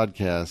a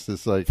podcast?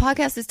 It's like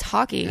podcast is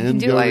talking. You can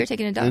do it while you're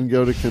taking a dump. And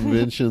go to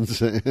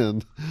conventions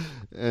and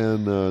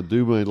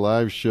do my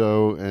live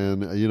show.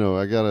 And you know,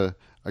 I gotta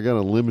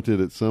limit it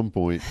at some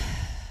point.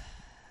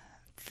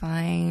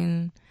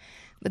 Fine.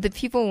 But the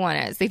people want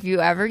it. So if you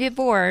ever get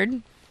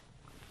bored,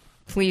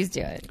 please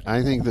do it.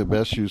 I think the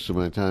best use of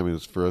my time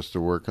is for us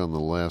to work on the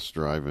last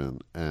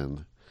drive-in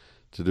and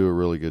to do a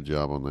really good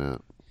job on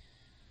that.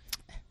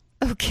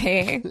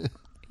 Okay.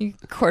 You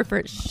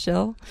corporate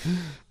shill.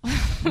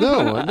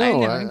 No,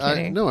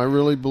 I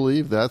really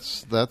believe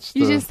that's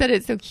You just said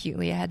it so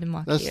cutely. I had to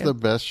mock you. That's the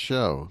best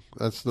show.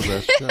 That's the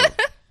best show.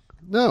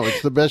 No,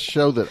 it's the best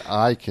show that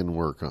I can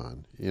work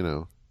on, you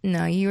know.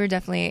 No, you were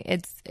definitely,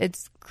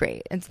 it's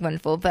great. It's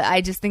wonderful. But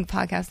I just think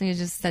podcasting is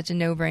just such a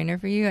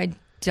no-brainer for you. I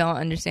don't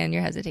understand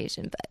your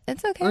hesitation, but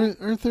it's okay.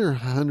 Aren't there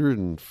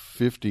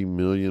 150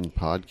 million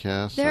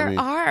podcasts? There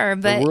are,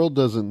 but the world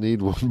doesn't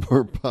need one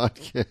more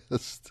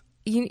podcast.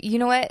 You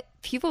know what?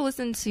 People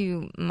listen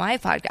to my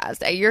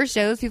podcast. At your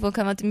shows, people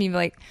come up to me and be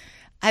like,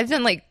 I've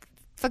done like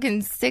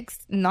fucking 6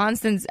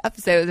 nonsense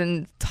episodes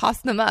and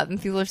tossed them up.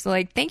 And people are still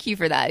like, thank you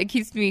for that. It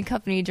keeps me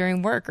company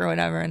during work or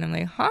whatever. And I'm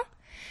like, huh?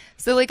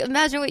 So, like,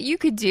 imagine what you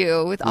could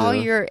do with all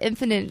your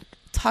infinite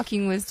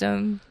talking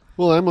wisdom.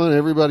 Well, I'm on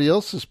everybody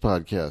else's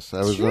podcast.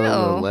 I was on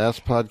the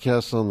last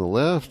podcast on the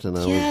left, and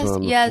I was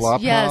on the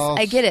Flophouse. Yes,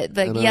 I get it.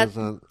 But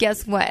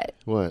guess what?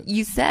 What?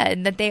 You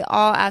said that they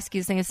all ask you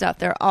the same stuff.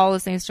 They're all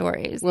the same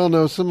stories. Well,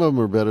 no, some of them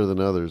are better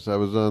than others. I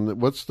was on,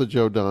 what's the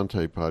Joe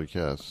Dante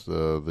podcast?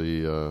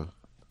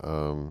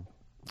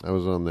 I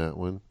was on that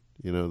one.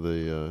 You know,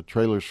 the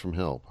Trailers from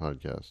Hell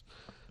podcast.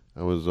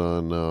 I was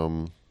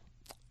on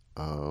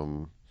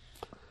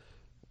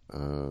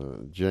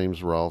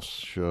James Rolfe's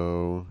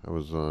show. I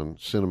was on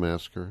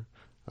Cinemassacre.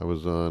 I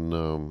was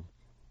on.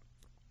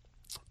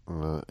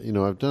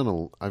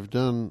 I've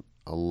done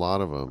a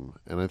lot of them,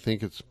 and I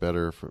think it's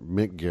better for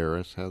Mick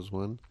Garris has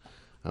one.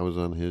 I was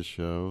on his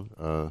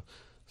show.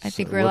 I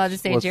think we're allowed to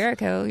say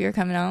Jericho. You're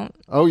coming out.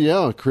 Oh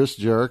yeah, Chris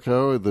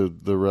Jericho,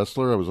 the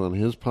wrestler. I was on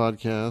his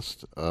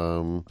podcast.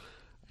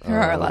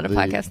 There are a lot of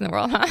podcasts in the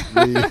world, huh?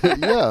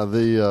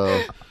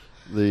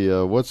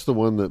 The what's the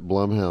one that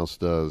Blumhouse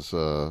does?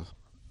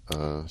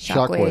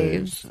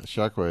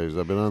 Shockwaves.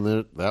 I've been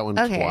on that one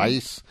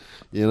twice.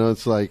 You know,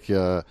 it's like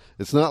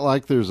it's not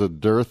like there's a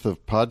dearth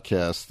of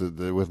podcasts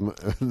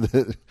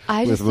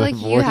I just feel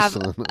like you have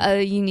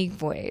a unique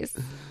voice,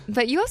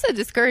 but you also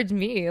discourage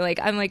me. Like,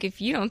 I'm like, if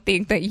you don't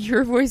think that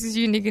your voice is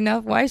unique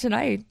enough, why should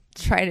I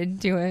try to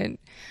do it?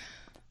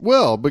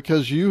 Well,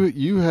 because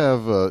you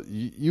have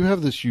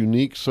this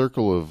unique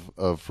circle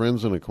of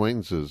friends and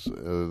acquaintances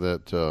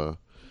that.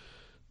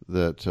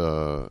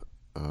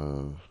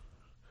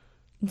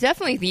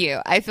 Definitely you.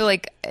 I feel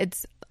like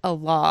it's a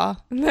law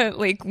that,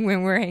 like,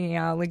 when we're hanging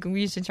out, like,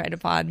 we should try to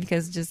pod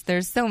because just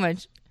there's so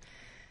much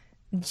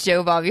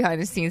Joe Bob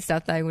behind the scenes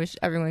stuff that I wish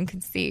everyone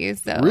could see.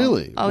 So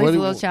really, all these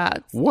little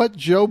chats. What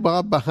Joe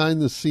Bob behind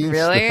the scenes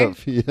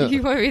stuff? Yeah.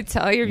 You want me to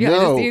tell your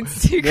behind the scenes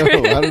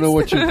secret? No, I don't know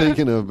what you're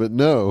thinking of, but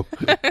no.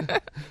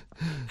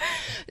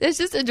 It's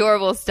just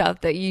adorable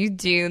stuff that you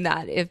do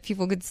that if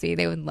people could see,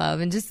 they would love.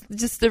 And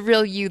just the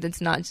real you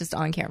that's not just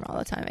on camera all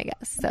the time, I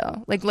guess.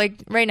 So, like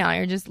right now,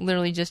 you're just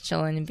literally just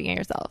chilling and being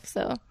yourself.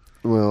 So,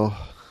 well,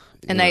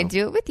 and I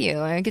do it with you.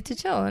 I get to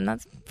chill, and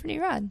that's pretty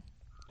rad.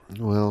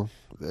 Well,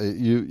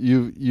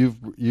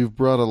 you've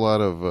brought a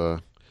lot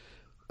of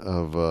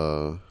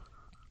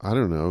I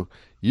don't know.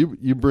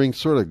 You bring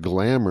sort of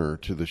glamour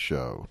to the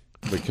show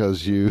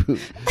because you.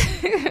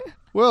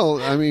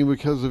 Well, I mean,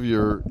 because of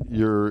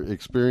your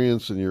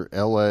experience in your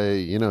L.A.,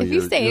 you know. If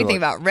you say anything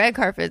about red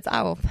carpets,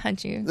 I will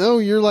punch you. No,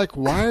 you're like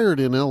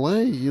wired in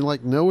L.A. You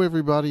like know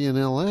everybody in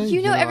L.A.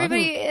 You know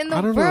everybody in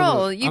the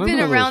world. You've been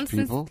around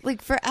since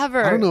like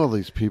forever. I don't know all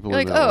these people.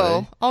 You're like,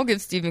 LA. I'll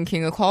give Stephen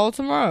King a call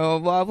tomorrow.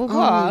 Blah blah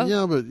blah.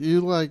 Yeah, but you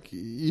like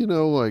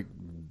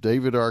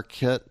David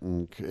Arquette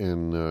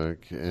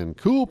and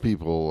cool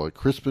people like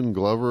Crispin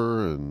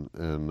Glover and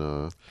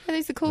are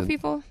these the cool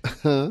people?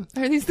 Are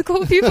these the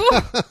cool people?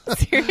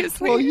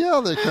 Seriously? Well, yeah,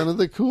 they're kind of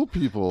the cool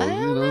people,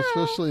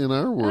 especially in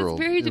our world.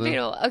 That's very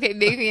debatable. Okay,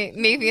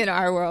 maybe in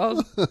our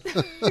world.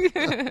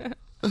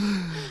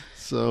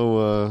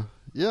 So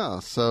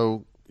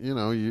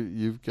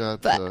you've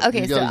got. But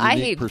okay, so I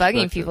hate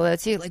bugging people though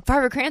too. Like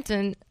Barbara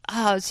Crampton,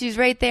 she's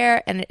right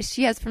there, and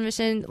she has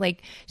permission.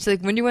 Like she's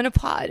like, when do you want to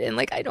pod? And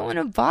like, I don't want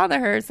to bother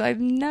her, so I've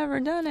never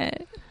done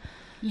it.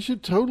 You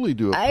should totally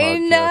do a podcast. I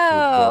know,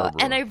 with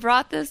Barbara. and I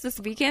brought this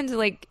weekend to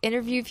like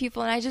interview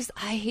people, and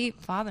I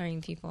hate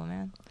bothering people,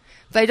 man.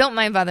 But I don't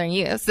mind bothering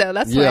you, so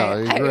that's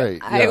why.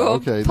 Great. I will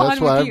okay. pod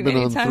That's why with I've been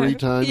anytime. on 3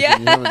 times,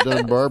 and you haven't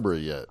done Barbara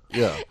yet.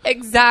 Yeah,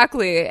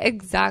 exactly,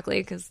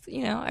 because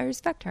I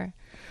respect her.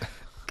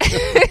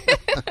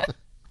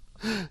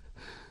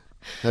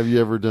 Have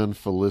you ever done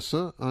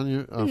Felissa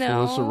on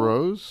Felissa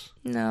Rose?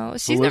 No,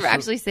 she's never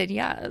actually said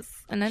yes,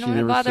 and I don't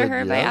want to bother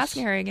her by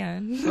asking her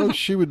again. Oh,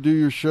 she would do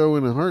your show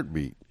in a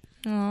heartbeat.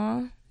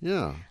 Aw.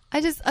 Yeah.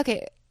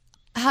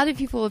 How do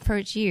people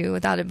approach you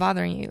without it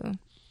bothering you?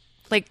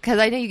 Like, because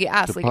I know you get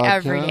asked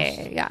every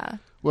day. Yeah.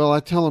 Well, I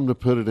tell them to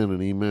put it in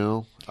an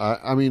email.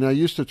 I mean, I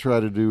used to try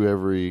to do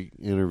every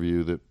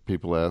interview that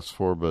people ask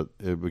for, but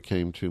it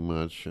became too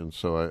much, and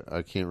so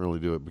I can't really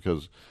do it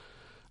because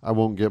I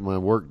won't get my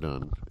work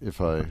done if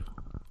I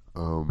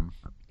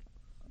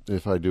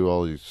do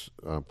all these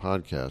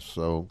podcasts.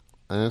 So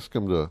I ask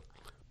them to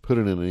put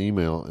it in an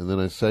email, and then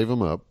I save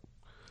them up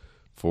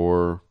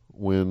for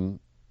when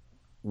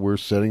we're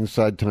setting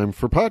aside time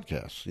for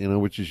podcasts,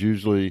 which is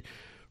usually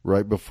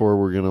right before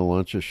we're going to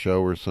launch a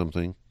show or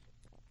something.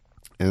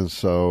 And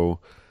so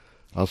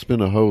I'll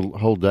spend a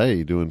whole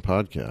day doing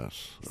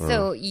podcasts.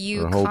 So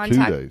you or a whole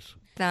contact 2 days.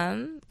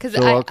 them?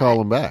 So I'll call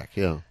them back,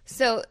 yeah.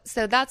 So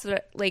that's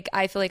what, like,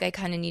 I feel like I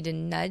kind of need to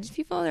nudge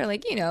people. They're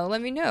like,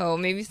 let me know,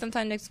 maybe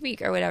sometime next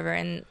week or whatever.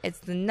 And it's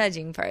the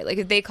nudging part. Like,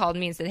 if they called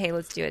me and said, hey,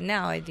 let's do it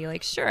now, I'd be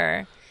like,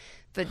 sure.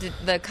 But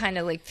the kind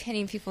of like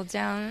pinning people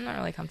down, I'm not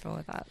really comfortable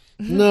with that.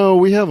 No,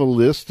 we have a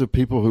list of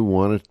people who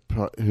want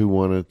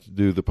to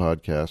do the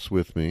podcast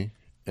with me,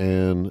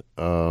 and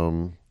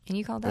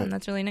you called them.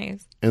 That's really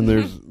nice. And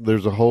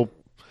there's a whole,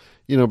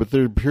 but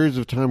there are periods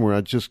of time where I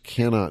just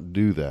cannot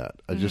do that.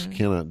 I just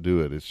cannot do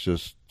it. It's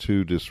just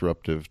too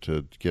disruptive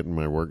to getting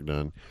my work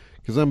done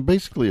because I'm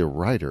basically a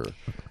writer,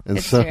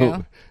 and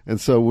true.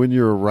 When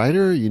you're a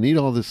writer, you need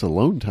all this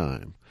alone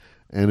time.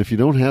 And if you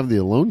don't have the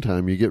alone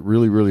time, you get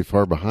really, really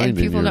far behind. And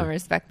people don't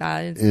respect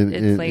that. It's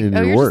like, you're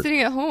just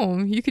sitting at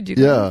home. You could do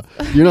that.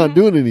 Yeah, you're not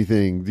doing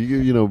anything.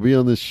 You be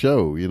on this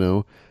show,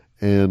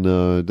 and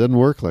it doesn't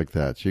work like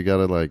that. You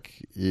gotta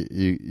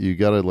you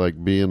gotta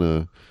be in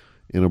a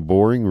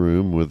boring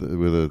room with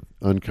an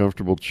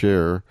uncomfortable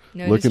chair,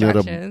 looking at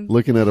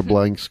a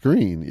blank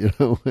screen,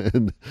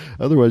 and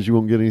otherwise you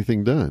won't get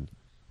anything done.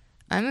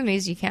 I'm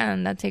amazed you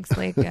can. That takes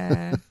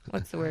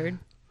what's the word?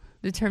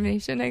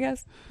 Determination, I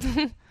guess.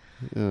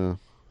 Yeah.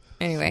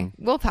 Anyway,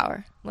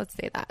 willpower. Let's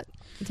say that.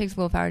 It takes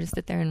willpower to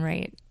sit there and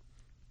write.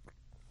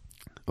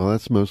 Well,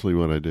 that's mostly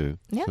what I do.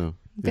 Yeah. So,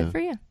 good for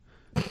you.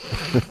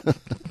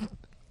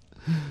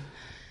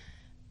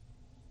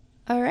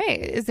 All right.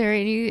 Is there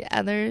any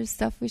other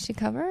stuff we should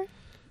cover?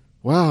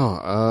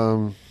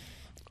 Wow.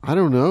 I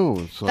don't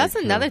know. That's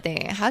another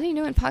thing. How do you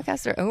know when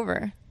podcasts are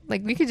over?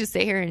 Like, we could just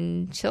sit here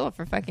and chill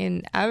for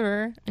fucking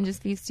ever and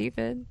just be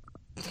stupid.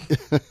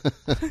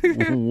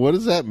 What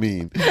does that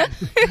mean?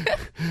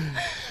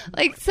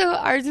 So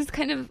ours is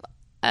kind of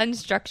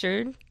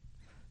unstructured.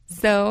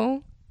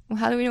 So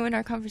how do we know when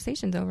our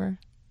conversation's over?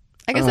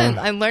 I guess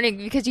I'm learning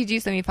because you do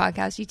so many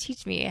podcasts. You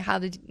teach me how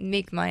to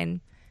make mine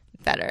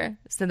better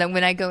so that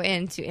when I go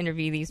in to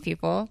interview these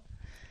people.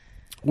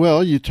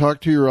 Well, you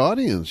talk to your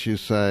audience. You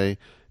say,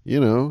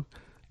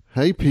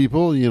 hey,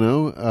 people, let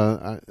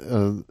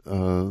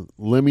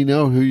me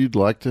know who you'd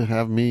like to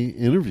have me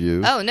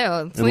interview. Oh,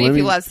 no. Plenty of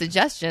people have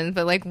suggestions,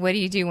 but, what do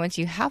you do once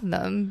you have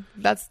them?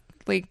 That's,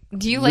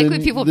 do you like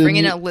when people bring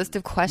in a list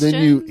of questions?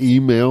 Then you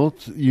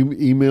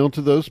email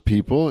to those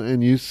people,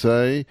 and you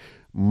say,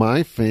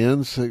 my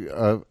fans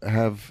have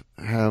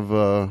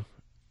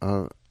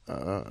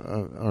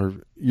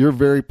you're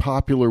very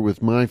popular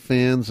with my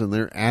fans, and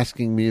they're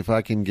asking me if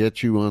I can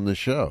get you on the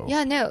show.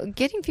 Yeah, no,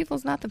 getting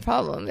people's not the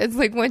problem. It's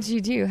like once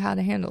you do, how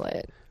to handle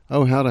it.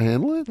 Oh, how to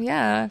handle it?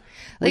 Yeah,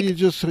 well, you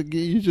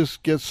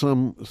just get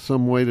some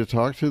way to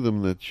talk to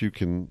them that you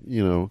can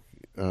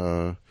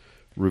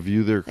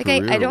review their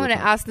career. I don't want to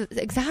ask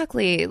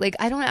exactly. Like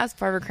I don't want to ask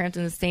Barbara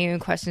Crampton the same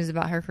questions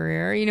about her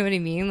career. You know what I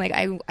mean? Like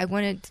I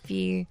want it to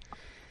be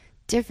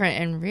different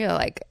and real.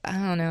 Like I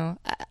don't know.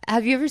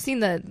 Have you ever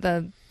seen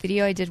the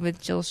video I did with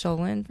Jill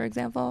Sholin, for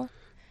example?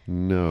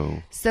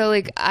 No. So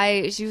like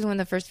she was one of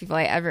the first people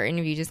I ever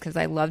interviewed just because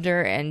I loved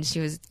her, and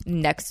she was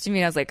next to me,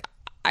 and I was like,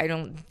 I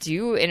don't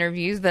do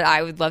interviews, but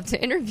I would love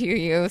to interview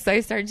you. So I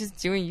started just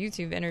doing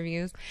YouTube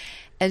interviews,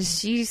 and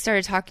she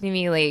started talking to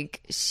me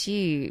like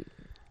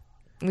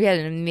we had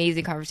an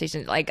amazing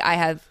conversation. Like I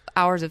have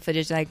hours of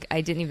footage like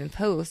I didn't even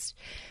post,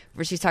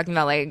 where she's talking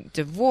about like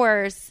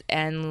divorce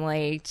and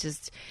like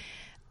just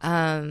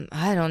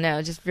I don't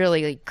know, just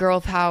really like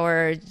girl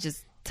power,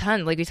 just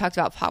ton. Like we talked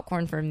about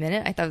popcorn for a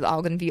minute. I thought it was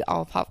all going to be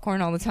all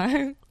popcorn all the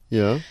time.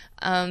 Yeah.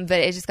 But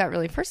it just got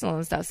really personal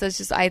and stuff. So it's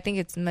just, I think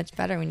it's much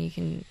better when you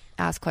can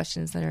ask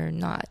questions that are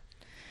not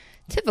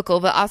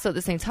typical, but also at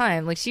the same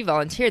time, like she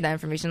volunteered that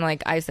information.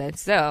 Like I said,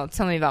 so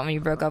tell me about when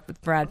you broke up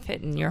with Brad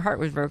Pitt and your heart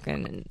was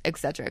broken, and et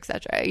cetera, et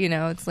cetera. You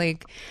know, it's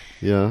like,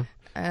 yeah.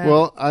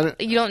 Well,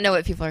 you don't know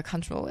what people are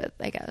comfortable with,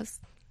 I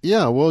guess.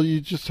 Yeah. Well, you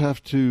just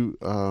have to,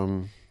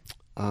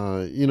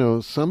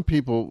 some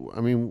people,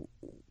 I mean,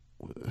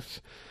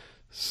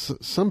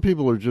 some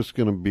people are just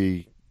going to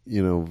be,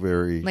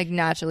 very like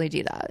naturally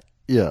do that.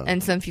 Yeah.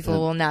 And some people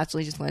will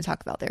naturally just want to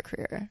talk about their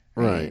career.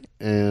 Right.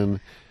 And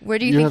where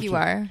do you think you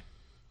are?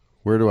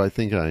 Where do I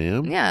think I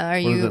am? Yeah.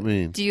 What does that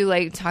mean? Do you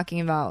like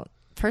talking about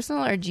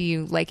personal, or do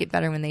you like it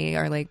better when they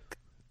are like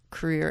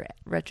career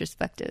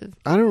retrospective?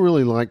 I don't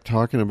really like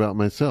talking about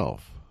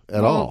myself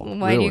at all.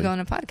 Why do you go on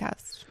a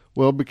podcast?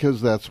 Well,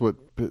 because that's what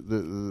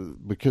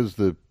because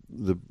the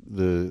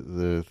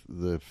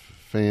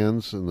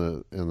fans and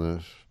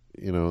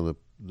the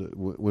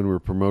when we're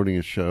promoting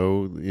a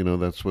show,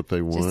 that's what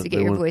they want. Just to get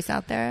your voice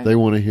out there. They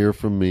want to hear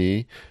from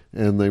me,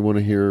 and they want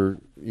to hear,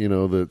 they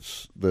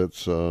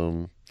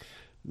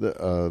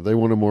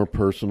want a more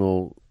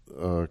personal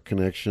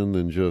connection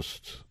than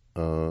just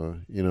a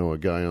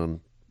guy on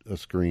a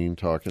screen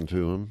talking to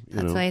them.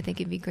 That's why I think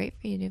it'd be great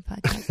for you to do a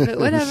podcast, but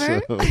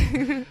whatever.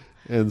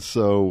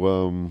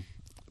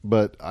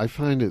 But I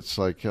find it's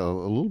like a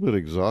little bit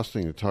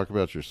exhausting to talk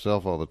about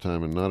yourself all the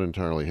time and not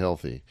entirely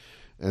healthy.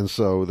 And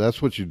so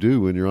that's what you do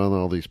when you're on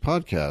all these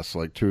podcasts,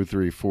 like 2 or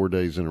 3, 4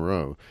 days in a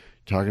row,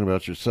 talking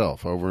about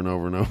yourself over and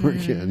over and over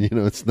again.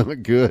 It's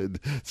not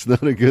good. It's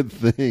not a good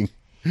thing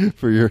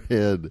for your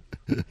head.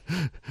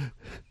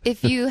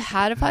 If you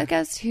had a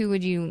podcast, who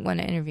would you want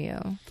to interview?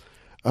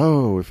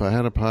 Oh, if I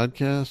had a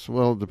podcast,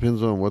 well, it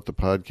depends on what the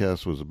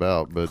podcast was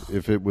about. But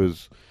if it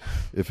was,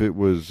 it's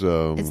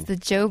the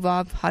Joe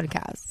Bob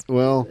podcast.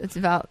 Well, it's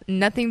about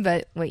nothing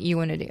but what you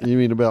want to do. You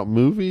mean about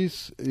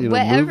movies?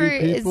 Whatever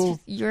movie people? Is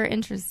your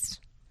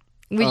interest.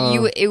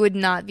 It would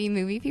not be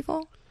movie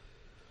people?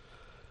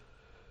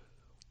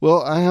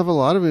 Well, I have a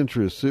lot of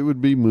interests. It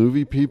would be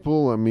movie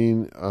people. I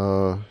mean,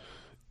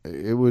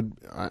 it would.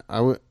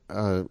 I would.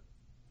 The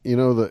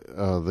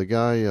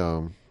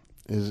guy.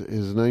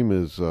 His name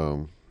is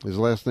his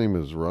last name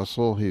is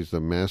Russell. He's the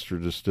master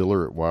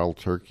distiller at Wild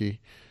Turkey.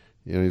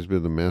 He's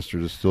been the master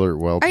distiller at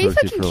Wild Turkey. Are you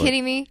fucking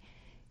kidding me?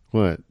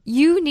 What?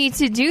 You need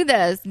to do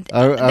this.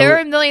 There are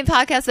a million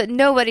podcasts that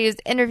nobody is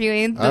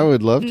interviewing. I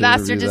would love to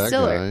master interview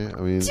distiller. That guy.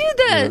 I mean, do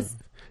this.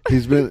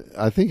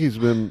 I think he's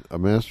been a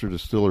master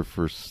distiller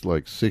for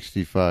like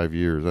 65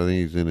 years. I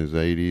think he's in his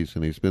 80s,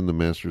 and he's been the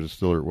master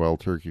distiller at Wild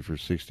Turkey for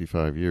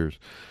 65 years.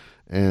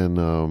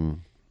 And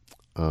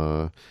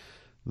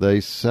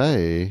they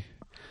say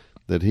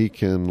that he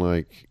can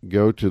like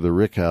go to the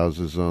rick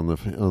houses on the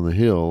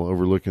hill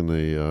overlooking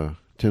the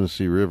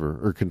Tennessee River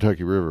or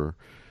Kentucky River,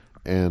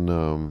 and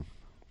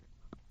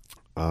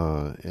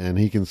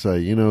he can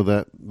say,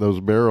 that those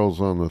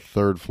barrels on the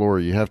third floor,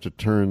 you have to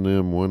turn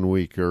them 1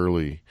 week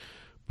early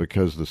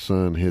because the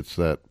sun hits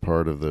that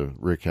part of the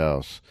rick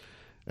house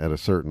at a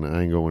certain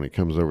angle when it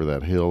comes over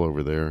that hill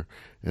over there,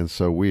 and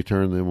so we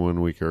turn them 1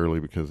 week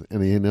early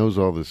and he knows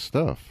all this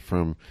stuff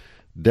from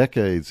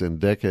decades and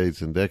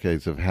decades and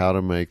decades of how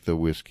to make the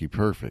whiskey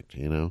perfect,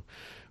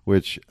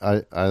 which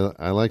I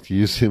like to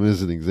use him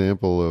as an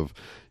example of,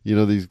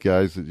 these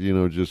guys that,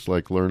 just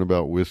like learn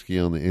about whiskey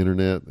on the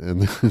internet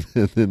and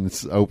then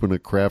open a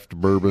craft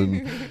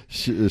bourbon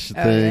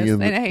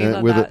thing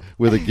and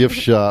with a gift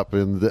shop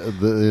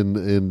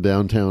in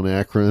downtown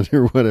Akron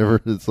or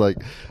whatever. It's like,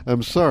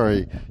 I'm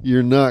sorry,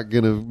 you're not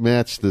going to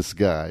match this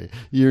guy.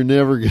 You're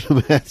never going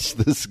to match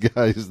this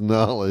guy's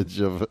knowledge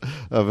of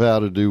how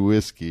to do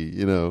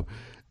whiskey,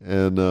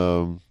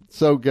 and,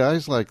 so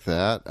guys like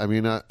that, I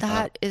mean, I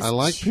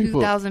like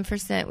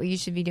 2,000% what you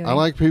should be doing. I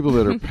like people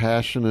that are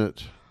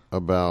passionate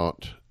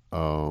about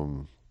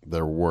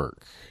their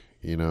work,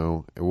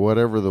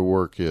 whatever the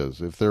work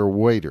is. If they're a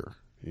waiter,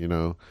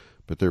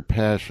 but they're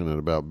passionate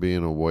about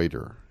being a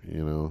waiter,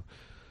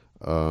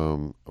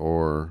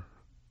 or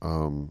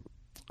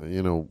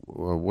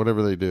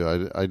whatever they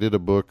do. I did a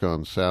book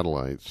on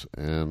satellites,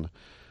 and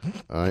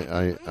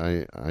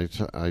I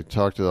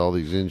talked to all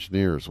these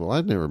engineers. Well,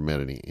 I'd never met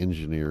any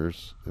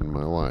engineers in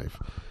my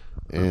life,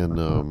 and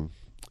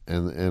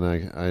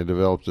I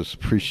developed this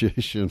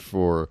appreciation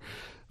for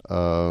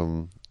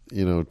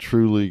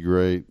truly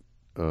great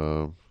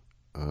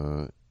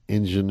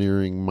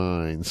engineering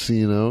minds,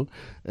 and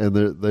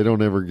they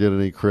don't ever get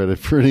any credit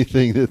for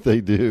anything that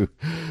they do,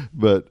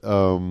 but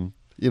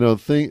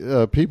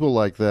people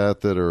like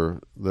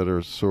that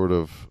are sort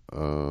of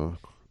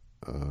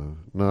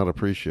not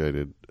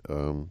appreciated,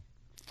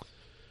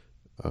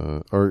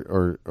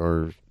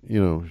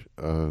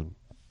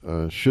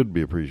 should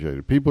be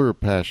appreciated. People are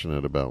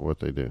passionate about what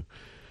they do.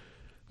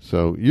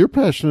 So you're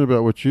passionate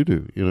about what you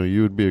do.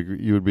 You would be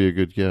a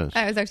good guest.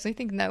 I was actually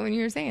thinking that when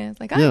you were saying it. It's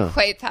like, I'm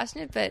quite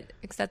passionate, but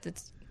except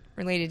it's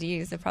related to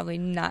you, so probably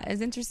not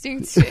as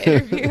interesting to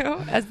interview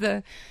as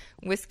the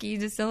whiskey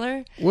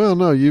distiller. Well,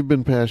 no, you've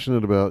been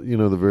passionate about,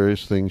 the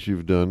various things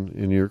you've done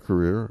in your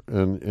career,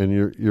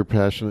 and you're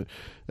passionate.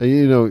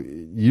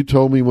 You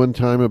told me one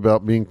time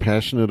about being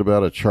passionate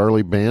about a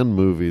Charlie Band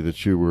movie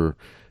that you were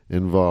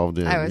involved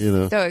in. I was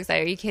so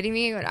excited. Are you kidding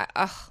me?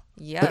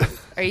 Yes.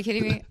 Are you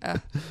kidding me?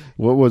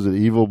 What was it?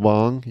 Evil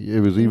Bong?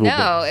 It was Evil Bong.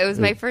 No, it was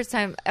my first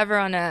time ever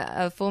on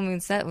a full moon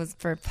set was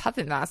for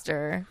Puppet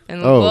Master.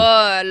 And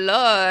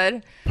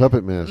Lord.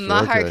 Puppet Master.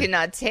 My heart could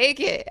not take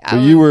it.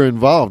 You were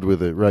involved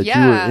with it, right?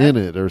 Yeah. You were in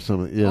it or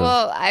something. Yeah.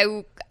 Well,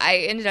 I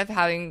ended up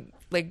having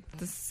like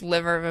the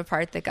sliver of a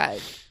part that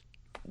got,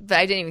 but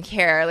I didn't even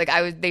care. Like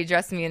they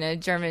dressed me in a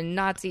German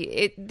Nazi.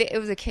 It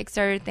was a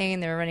Kickstarter thing,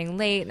 and they were running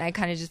late, and I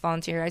kind of just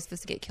volunteered. I was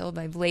supposed to get killed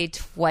by Blade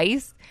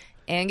twice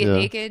and get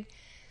naked,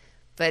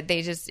 but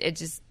it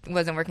just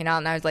wasn't working out,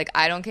 and I was like,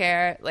 I don't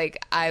care.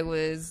 Like, I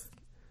was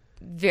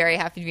very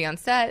happy to be on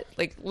set.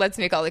 Like, let's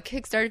make all the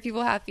Kickstarter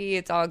people happy.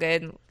 It's all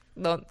good.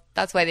 Well,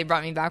 that's why they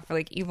brought me back for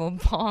like Evil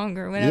Bong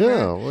or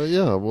whatever.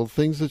 Well,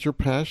 things that you're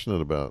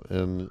passionate about,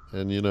 and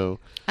I'm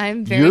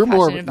very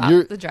passionate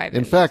about the drive-in.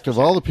 In fact, of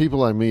all the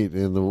people I meet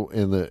in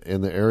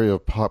the area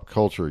of pop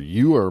culture,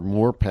 you are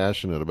more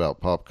passionate about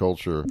pop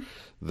culture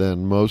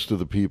than most of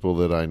the people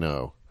that I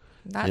know.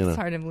 That's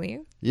hard to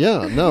believe.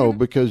 Yeah, no,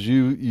 because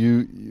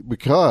you're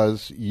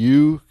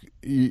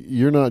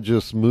not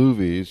just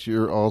movies.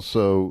 You're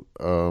also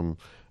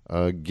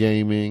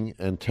gaming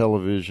and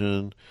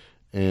television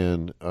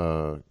and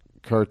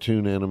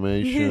cartoon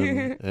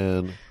animation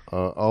and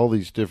all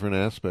these different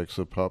aspects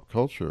of pop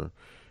culture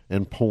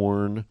and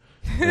porn.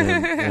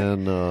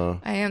 And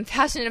I am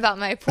passionate about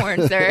my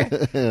porn, sir.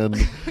 and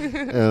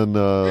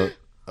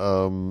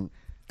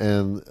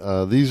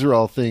these are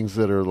all things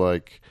that are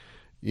like,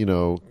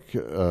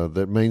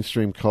 that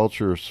mainstream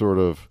culture sort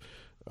of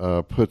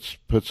puts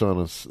on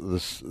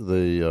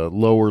the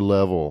lower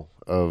level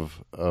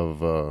of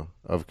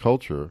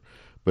culture,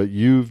 but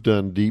you've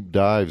done deep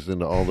dives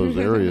into all those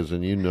areas,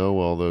 and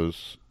all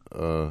those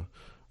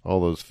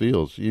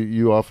fields.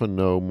 You often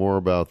know more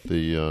about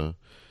the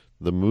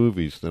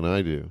movies than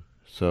I do,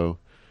 so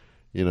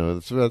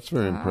that's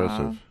very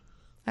impressive.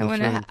 I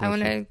want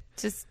to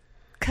just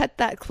cut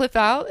that clip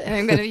out, and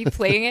I'm going to be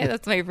playing it.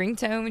 That's my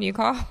ringtone when you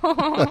call.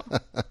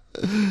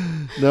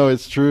 No,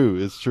 it's true.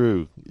 It's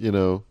true.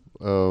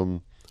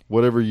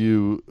 Whatever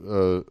you,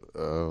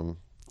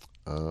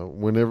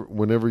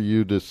 whenever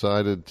you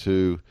decided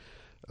to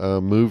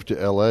move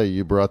to LA,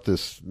 you brought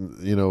this,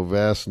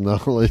 vast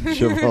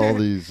knowledge of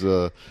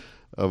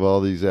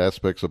all these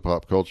aspects of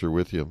pop culture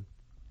with you.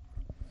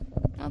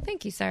 Well,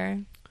 thank you,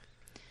 sir.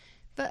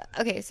 But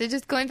okay, so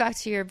just going back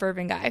to your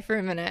bourbon guy for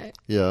a minute.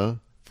 Yeah.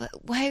 But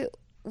why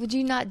would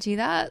you not do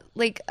that?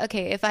 Like,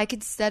 okay, if I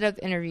could set up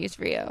interviews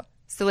for you.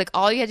 So, like,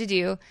 all you had to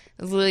do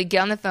was literally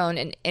get on the phone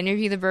and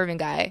interview the bourbon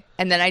guy,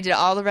 and then I did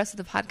all the rest of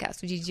the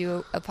podcast. Would you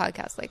do a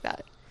podcast like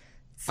that?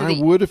 So I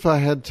would if I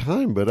had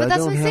time, but I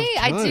don't have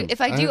time.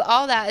 If I do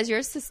all that as your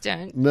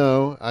assistant.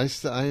 No, I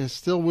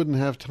still wouldn't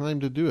have time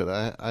to do it.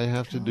 I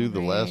have to do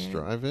the last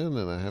drive-in,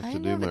 and I have to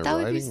do my writing. That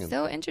would be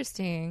so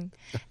interesting.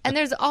 And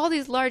there's all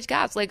these large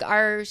gaps. Like,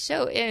 our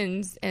show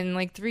ends in,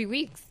 like, 3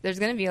 weeks. There's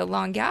going to be a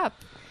long gap.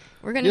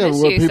 We're going to miss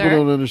you, sir. What people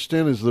don't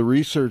understand is the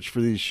research for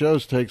these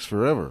shows takes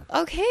forever.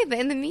 Okay, but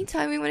in the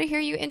meantime, we want to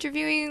hear you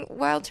interviewing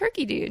Wild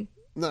Turkey Dude.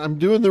 No, I'm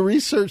doing the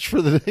research for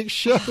the next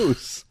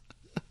shows.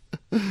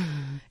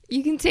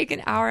 You can take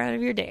an hour out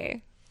of your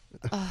day.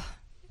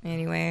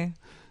 Anyway,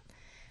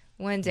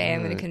 one day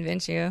I'm going to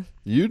convince you.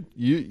 You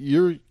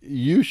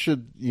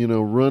should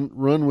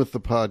run with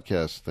the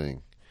podcast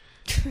thing.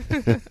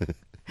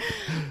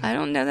 I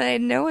don't know that I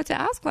know what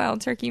to ask Wild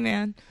Turkey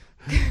Man.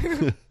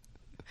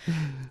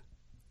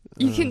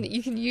 You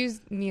can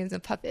use me as a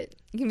puppet.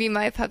 You can be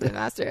my puppet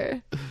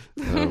master.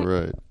 All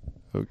right.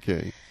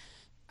 Okay.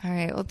 All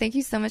right. Well, thank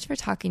you so much for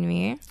talking to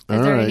me. Is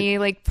there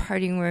any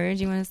parting words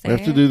you want to say? We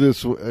have to do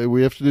this.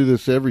 We have to do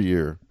this every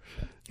year.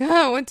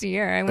 Oh, once a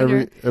year. I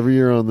wonder. Every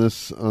year on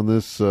this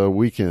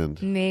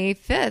weekend. May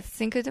 5th,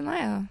 Cinco de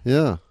Mayo.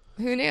 Yeah.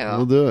 Who knew?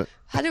 We'll do it.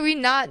 How did we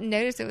not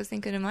notice it was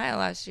Cinco de Mayo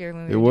last year?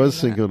 When we it was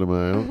Cinco de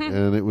Mayo,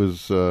 and it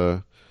was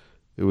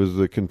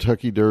the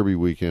Kentucky Derby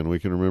weekend. We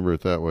can remember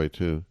it that way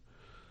too.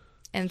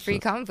 And Free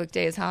Comic Book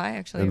Day is how I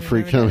actually and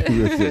Free Comic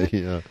Book Day.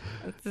 Yeah,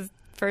 it's the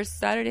first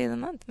Saturday of the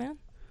month, man,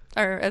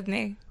 or of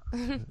May.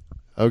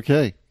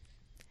 Okay.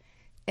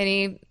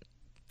 Any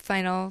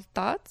final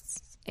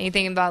thoughts?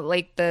 Anything about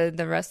like the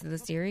rest of the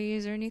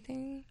series or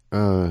anything?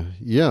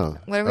 Yeah.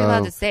 What are we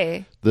allowed to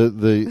say?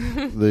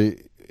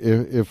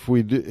 If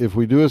we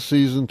do a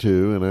season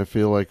 2, and I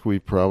feel like we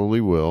probably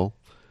will,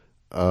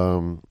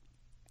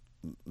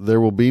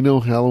 there will be no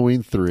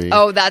Halloween 3.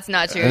 Oh, that's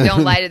not true.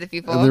 Don't lie to the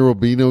people. And there will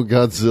be no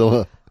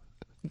Godzilla.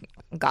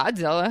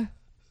 Godzilla.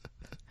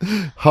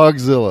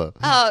 Hogzilla.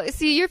 Oh,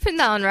 see, you're putting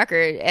that on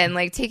record and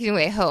like taking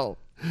away hope.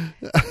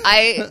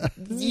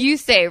 You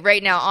say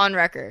right now on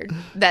record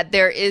that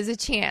there is a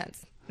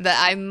chance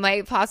that I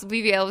might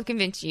possibly be able to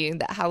convince you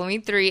that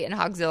Halloween 3 and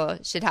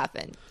Hogzilla should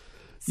happen.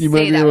 You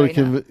might be able to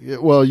convince.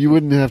 Well, you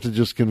wouldn't have to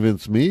just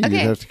convince me. Okay.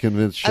 You'd have to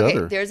convince Shudder.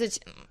 Okay, there's a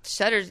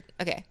Shudder's.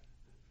 Okay,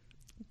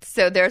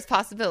 so there's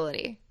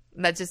possibility.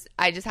 I just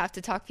have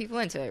to talk people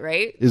into it,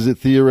 right? Is it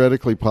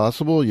theoretically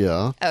possible?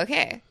 Yeah.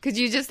 Okay, because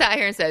you just sat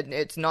here and said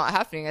it's not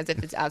happening as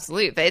if it's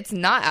absolute, but it's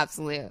not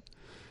absolute.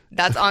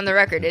 That's on the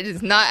record. It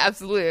is not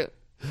absolute.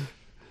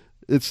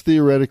 It's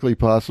theoretically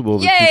possible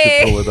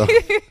that you could pull it off.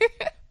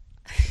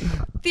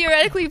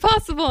 Theoretically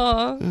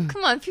possible.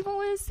 Come on, people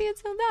want to see it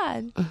so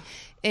bad.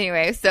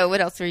 Anyway, so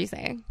what else were you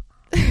saying?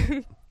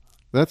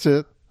 That's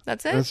it.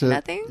 That's it?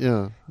 Nothing?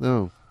 Yeah,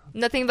 no.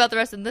 Nothing about the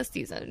rest of this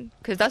season,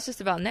 because that's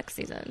just about next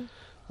season.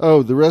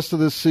 Oh, the rest of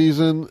this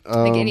season?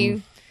 Like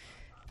any...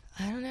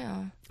 I don't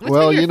know. What's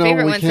well, been your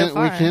favorite one so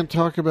far? We can't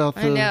talk about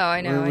the...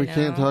 I know. We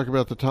can't talk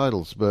about the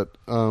titles, but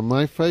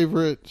my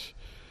favorite...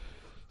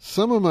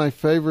 Some of my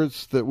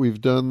favorites that we've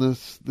done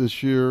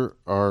this year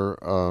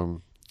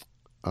are...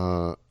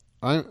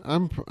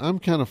 I'm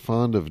kind of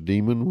fond of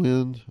Demon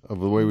Wind, of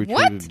the way we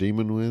treated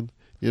Demon Wind.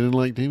 You didn't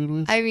like Demon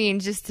Wind? I mean,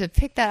 just to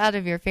pick that out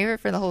of your favorite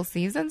for the whole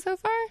season so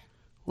far?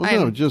 Well,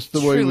 no, just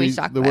the way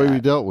we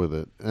dealt with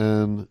it,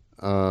 and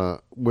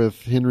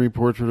with Henry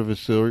Portrait of a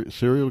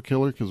Serial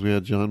Killer, because we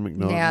had John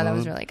McNaughton. Yeah, that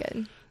was really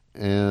good.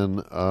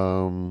 And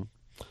are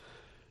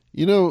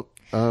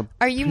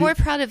you more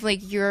proud of like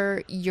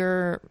your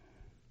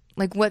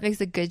like what makes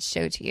a good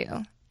show to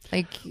you?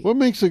 Like what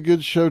makes a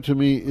good show to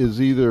me is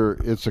either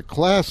it's a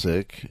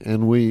classic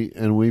and we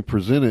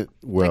present it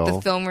well, like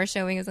the film we're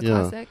showing is a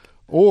classic,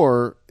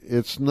 or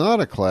it's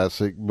not a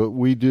classic, but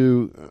we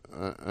do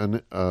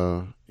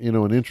an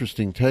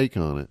interesting take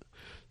on it.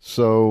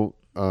 So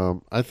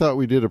I thought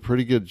we did a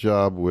pretty good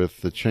job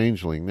with The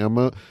Changeling.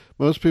 Now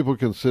most people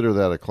consider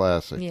that a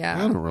classic. Yeah,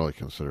 I don't really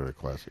consider it a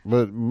classic,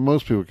 but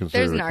most people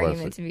consider it a classic. There's an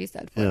argument to be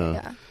said for it.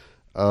 Yeah.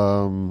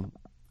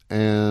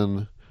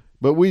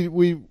 But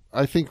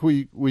I think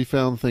we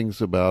found things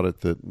about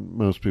it that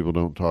most people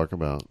don't talk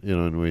about,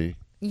 and we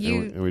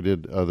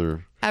did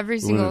other.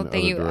 Every single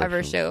thing you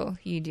ever show,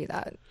 you do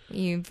that.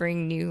 You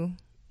bring new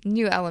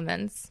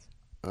elements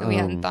that we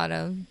hadn't thought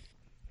of.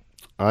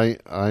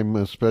 I'm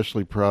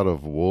especially proud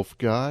of Wolf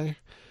Guy,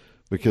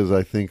 because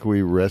I think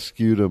we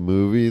rescued a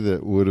movie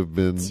that would have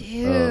been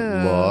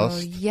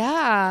lost.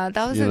 Yeah,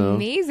 that was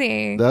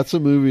amazing. That's a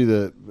movie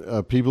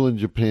that people in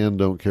Japan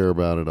don't care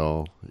about at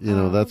all.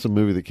 That's a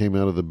movie that came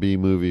out of the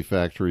B-movie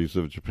factories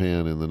of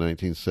Japan in the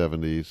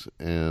 1970s,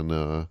 and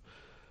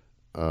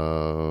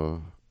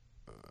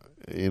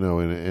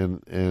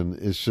and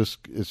it's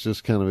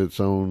just kind of its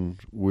own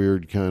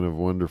weird kind of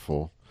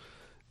wonderful,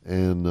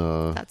 and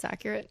that's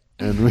accurate.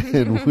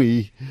 And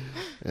we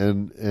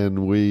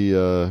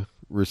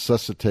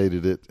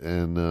resuscitated it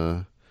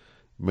and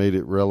made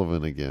it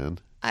relevant again.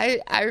 I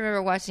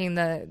remember watching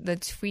the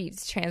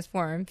tweets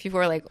transform. People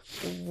were like,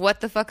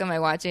 what the fuck am I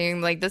watching?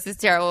 Like, this is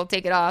terrible.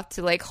 Take it off.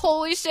 To like,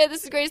 holy shit, this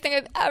is the greatest thing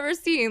I've ever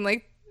seen.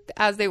 Like,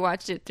 as they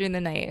watched it through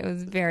the night. It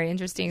was a very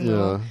interesting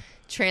little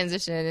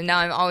transition. And now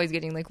I'm always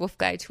getting like Wolf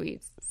Guy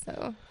tweets.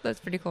 So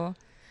that's pretty cool.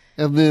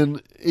 And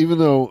then, even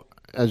though,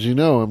 as you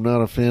know, I'm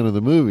not a fan of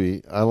the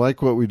movie, I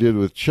like what we did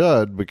with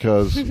Chud,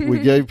 because we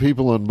gave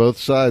people on both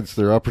sides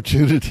their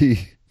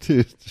opportunity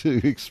to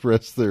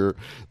express their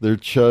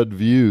Chud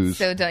views.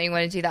 So don't you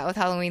want to do that with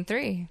Halloween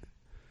 3?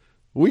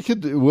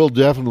 We'll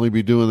definitely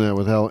be doing that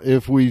with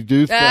if we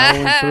do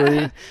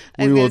Halloween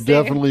 3, we will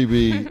definitely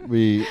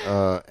be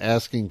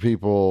asking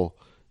people,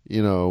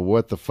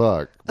 what the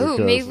fuck. Oh,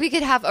 maybe we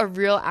could have a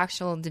real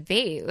actual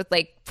debate with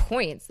like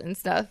points and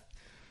stuff.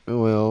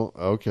 Well,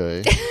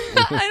 okay.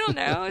 I don't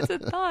know. It's a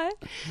thought.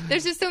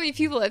 There's just so many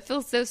people that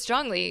feel so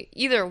strongly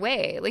either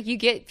way. Like you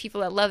get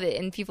people that love it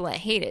and people that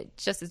hate it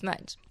just as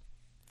much.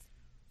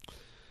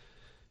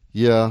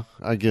 Yeah,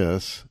 I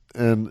guess,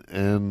 and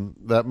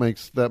that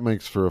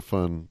makes for a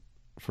fun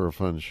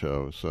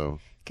show. So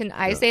can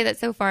I say that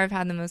so far I've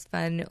had the most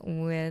fun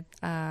with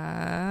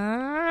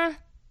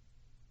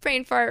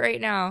brain fart right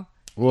now?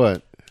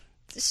 What?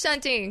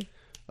 Shunting.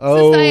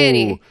 Oh,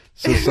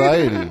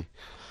 society.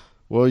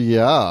 Well,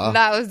 yeah,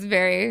 that was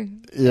very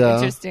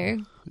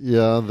interesting.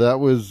 Yeah, that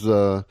was.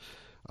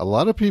 a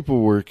lot of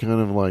people were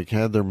kind of like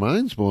had their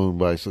minds blown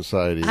by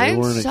society. They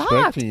weren't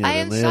expecting it. I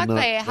am shocked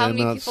by how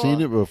many people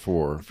seen it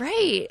before.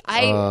 Right.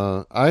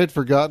 I had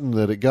forgotten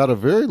that it got a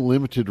very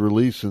limited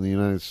release in the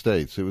United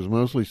States. It was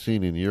mostly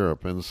seen in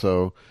Europe, and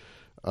so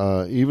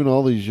even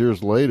all these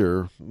years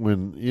later,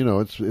 when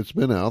it's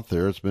been out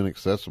there, it's been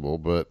accessible,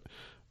 but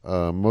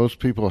most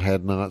people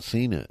had not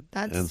seen it.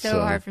 That's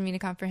so hard for me to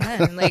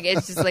comprehend. Like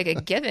it's just like a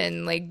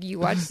given. Like you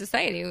watch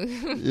Society.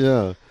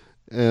 Yeah,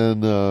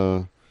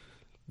 and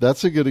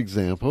that's a good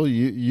example.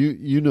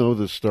 You know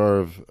the star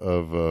of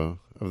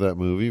that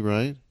movie,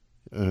 right?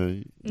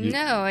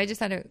 No, I just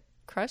had a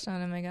crush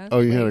on him, I guess. Oh,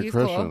 you had a he's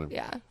crush cool. on him.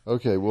 Yeah.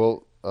 Okay,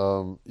 well,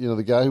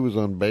 the guy who was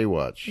on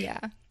Baywatch. Yeah.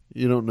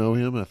 You don't know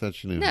him? I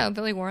thought you knew him. No,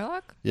 Billy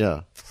Warlock?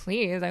 Yeah.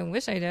 Please, I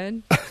wish I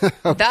did.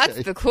 Okay.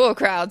 That's the cool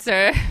crowd,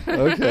 sir.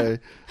 Okay.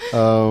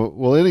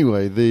 Well,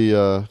 anyway, that's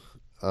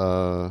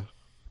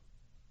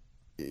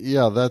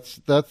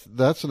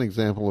an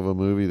example of a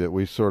movie that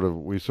we sort of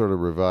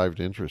revived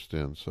interest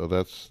in. So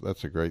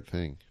that's a great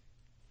thing.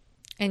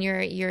 And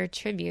your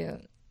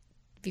tribute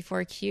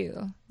before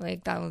Q,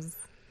 like that was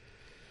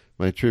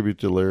my tribute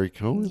to Larry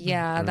Cohen.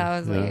 Yeah, that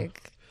was that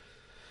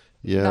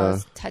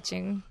was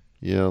touching.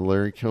 Yeah,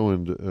 Larry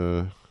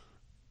Cohen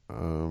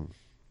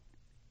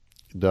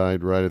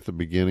died right at the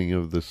beginning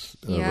of our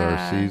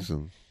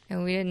season,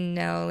 and we didn't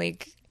know,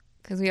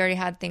 because we already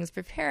had things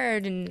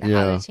prepared and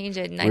how to change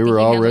it. And we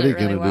were already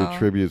going to do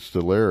tributes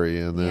to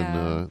Larry, and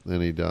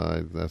then he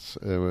died.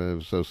 It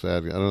was so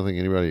sad. I don't think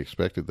anybody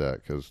expected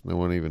that because no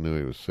one even knew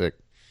he was sick.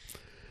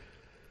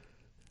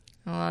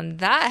 Well, on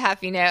that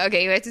happy note,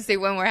 okay, you have to say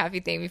one more happy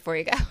thing before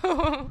you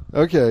go.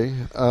 Okay.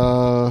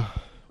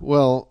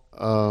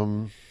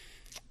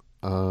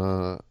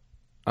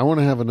 I want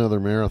to have another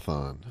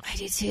marathon. I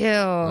do too.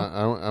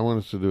 I want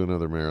us to do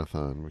another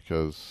marathon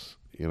because,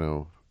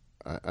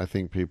 I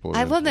think people...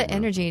 I love the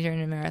energy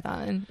during a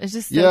marathon. It's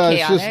just so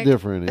chaotic. It's just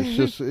different.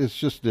 It's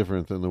just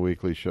different than the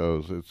weekly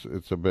shows.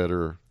 It's a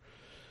better...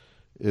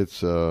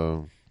 It's, I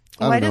don't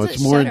know,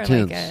 it's more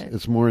intense.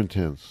 It's more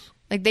intense.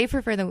 Like they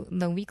prefer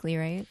the weekly,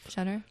 right,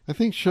 Shudder? I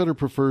think Shudder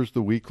prefers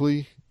the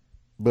weekly.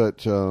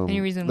 But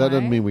any reason why? That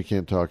doesn't mean we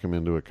can't talk him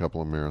into a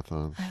couple of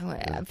marathons.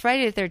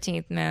 Friday the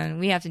 13th, man.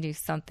 We have to do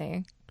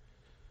something.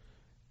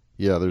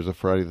 Yeah, there's a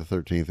Friday the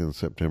 13th in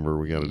September.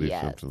 We got to do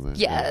something there.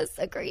 Yes,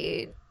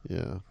 agreed.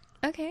 Yeah.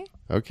 Okay.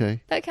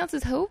 That counts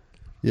as hope.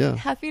 Yeah.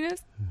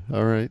 Happiness.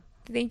 All right.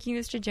 Thank you,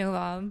 Mr. Joe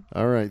Bob.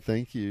 All right.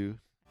 Thank you.